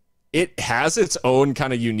 It has its own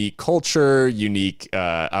kind of unique culture, unique,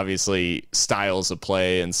 obviously, styles of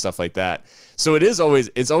play and stuff like that. So it's always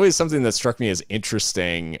something that struck me as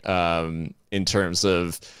interesting in terms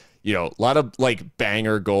of, a lot of like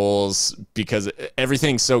banger goals because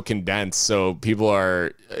everything's so condensed. So people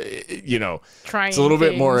are, trying it's a little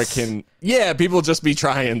things. bit more akin. Yeah, people just be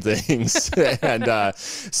trying things. And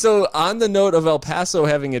so on the note of El Paso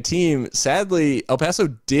having a team, sadly, El Paso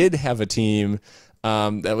did have a team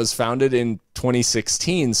that was founded in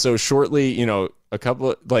 2016. So shortly, a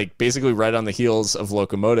couple, like basically right on the heels of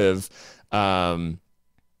Locomotive,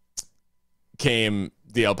 came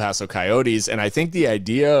the El Paso Coyotes. And I think the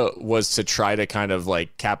idea was to try to kind of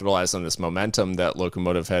like capitalize on this momentum that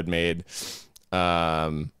Locomotive had made.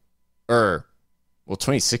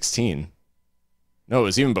 2016. No, it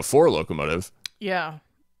was even before Locomotive. Yeah.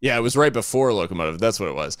 Yeah, it was right before Locomotive. That's what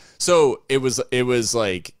it was. So it was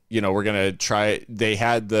like, we're going to try. They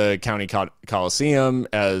had the County Coliseum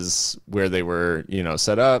as where they were,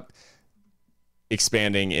 set up,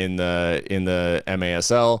 expanding in the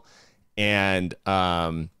MASL. And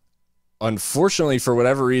unfortunately, for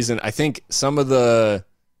whatever reason, I think some of the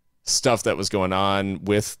stuff that was going on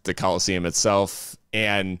with the Coliseum itself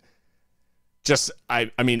and just,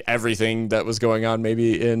 I mean, everything that was going on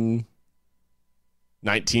maybe in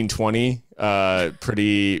 1920,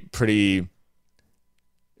 pretty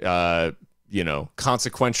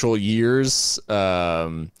consequential years.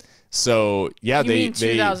 So yeah, you mean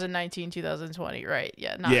 2019, 2020, right?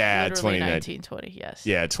 Yeah, not literally 1920. Yes.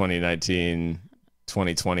 Yeah, 2019,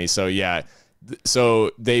 2020. So yeah,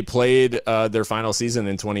 so they played their final season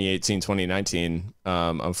in 2018, 2019,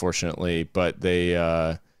 unfortunately, but they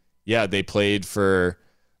played for,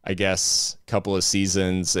 I guess, a couple of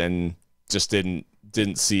seasons and just didn't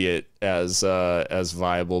see it as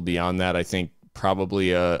viable beyond that. I think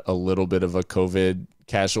probably a little bit of a COVID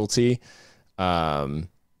casualty.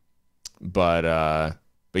 But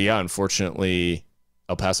yeah, unfortunately,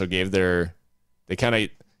 El Paso they kind of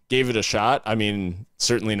gave it a shot. I mean,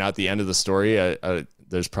 certainly not the end of the story.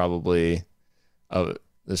 There's probably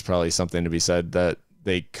something to be said that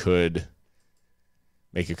they could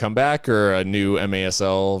make a comeback, or a new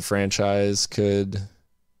MASL franchise could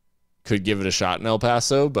give it a shot in El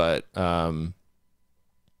Paso. But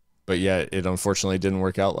yeah, it unfortunately didn't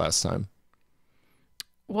work out last time.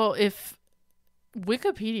 Well, if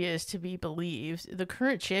Wikipedia is to be believed, the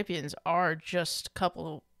current champions are just a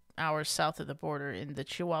couple hours south of the border in the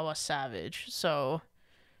Chihuahua Savage. So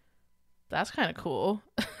that's kind of cool.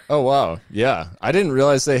 Oh, wow. Yeah. I didn't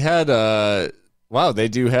realize they had, wow, they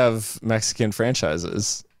do have Mexican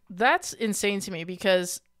franchises. That's insane to me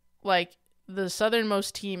because, like, the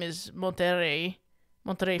southernmost team is Monterrey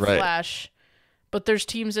right. Flash, but there's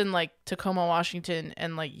teams in, like, Tacoma, Washington,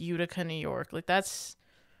 and, like, Utica, New York. Like, that's...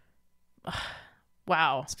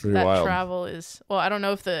 wow, that wild. Travel is, well, I don't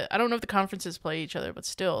know if the conferences play each other, but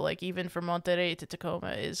still, like, even from Monterrey to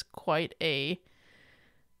Tacoma is quite a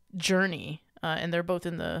journey, and they're both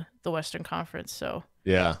in the Western Conference. So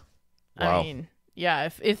yeah, wow. I mean, yeah,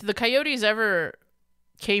 if the Coyotes ever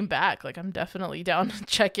came back, like, I'm definitely down to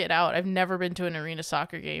check it out. I've never been to an arena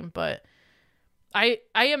soccer game, but I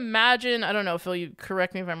imagine, I don't know, Phil, you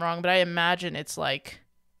correct me if I'm wrong, but I imagine it's like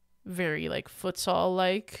very like futsal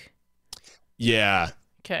like. Yeah.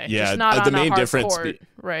 Okay. Yeah. Just not on the main a hard difference, court,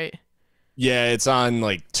 right? Yeah, it's on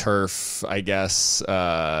like turf, I guess.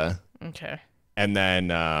 Okay. And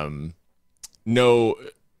then no,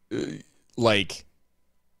 like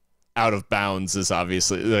out of bounds is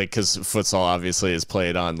obviously like, because futsal obviously is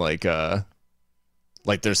played on like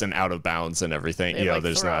there's an out of bounds and everything. They have,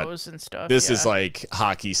 there's throws not. And stuff. This is like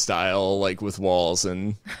hockey style, like with walls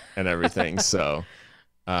and everything. So,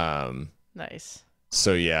 nice.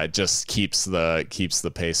 So yeah, it just keeps the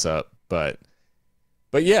pace up. But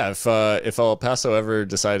yeah, if El Paso ever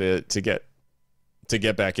decided to get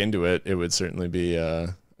back into it, it would certainly be I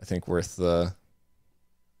think worth the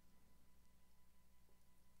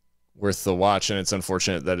watch. And it's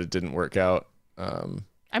unfortunate that it didn't work out.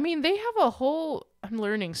 I mean, they have a whole, I'm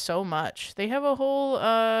learning so much. They have a whole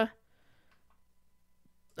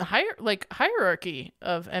hierarchy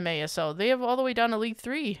of MASL. They have all the way down to League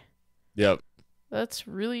 3. Yep. That's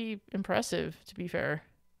really impressive, to be fair.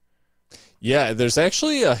 Yeah, there's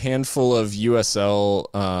actually a handful of USL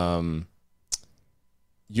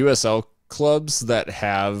clubs that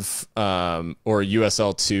have or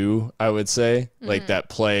USL2, I would say, like that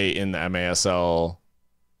play in the MASL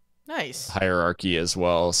hierarchy as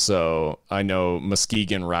well. So I know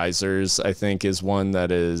Muskegon Risers, I think, is one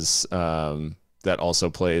that is that also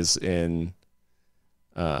plays in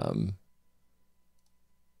USL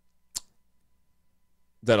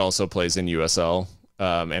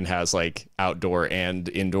and has like outdoor and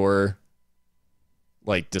indoor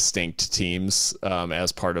like distinct teams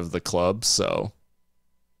as part of the club. So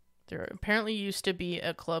there apparently used to be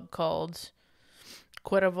a club called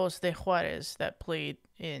Cuervos de Juarez that played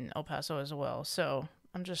in El Paso as well. So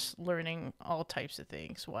I'm just learning all types of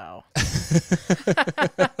things. Wow.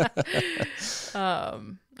 I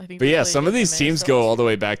think. But yeah, some of these teams go all the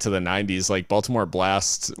way back to the 90s. Like Baltimore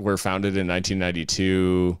Blast were founded in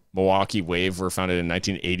 1992. Milwaukee Wave were founded in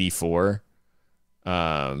 1984.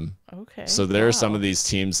 Okay. So there are some of these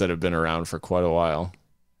teams that have been around for quite a while.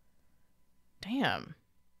 Damn.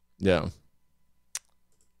 Yeah.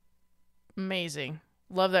 Amazing.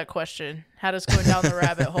 Love that question. Had us going down the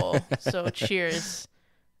rabbit hole. So cheers.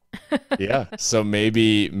 Yeah. So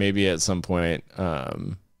maybe at some point,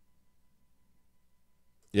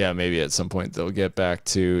 maybe at some point they'll get back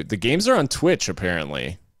to the games are on Twitch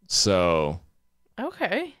apparently. So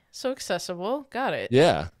okay. So accessible. Got it.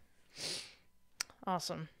 Yeah.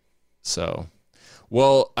 Awesome. So,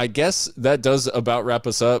 well, I guess that does about wrap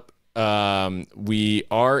us up. We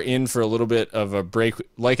are in for a little bit of a break.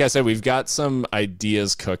 Like I said, we've got some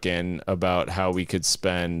ideas cooking about how we could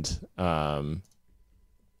spend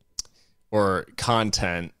or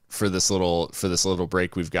content for this little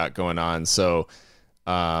break we've got going on. So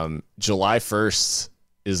July 1st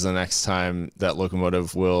is the next time that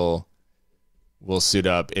Locomotive will suit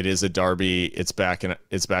up. It is a derby. It's back in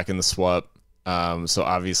the SWUP. So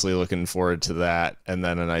obviously looking forward to that, and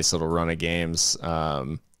then a nice little run of games.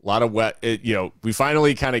 A lot of we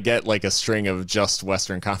finally kind of get like a string of just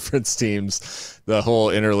Western Conference teams. The whole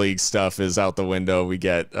interleague stuff is out the window. We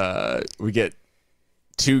get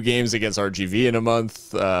 2 games against RGV in a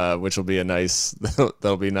month, which will be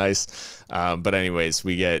that'll be nice. But anyways,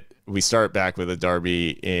 we start back with a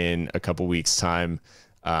derby in a couple weeks time.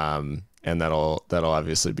 And that'll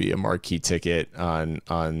obviously be a marquee ticket on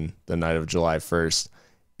the night of July 1st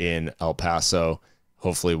in El Paso.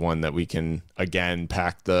 Hopefully one that we can again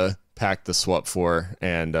pack the SWUP for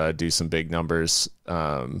and do some big numbers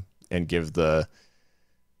and give the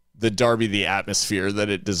derby the atmosphere that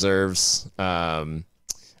it deserves.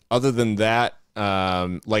 Other than that,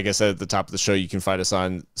 like I said at the top of the show, you can find us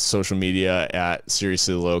on social media at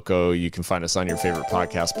Seriously Loco. You can find us on your favorite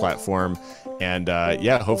podcast platform. And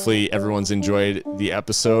hopefully everyone's enjoyed the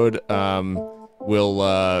episode. We'll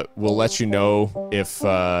let you know if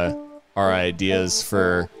our ideas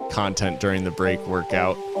for content during the break work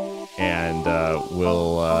out, and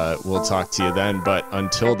we'll talk to you then. But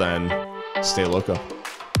until then, stay loco.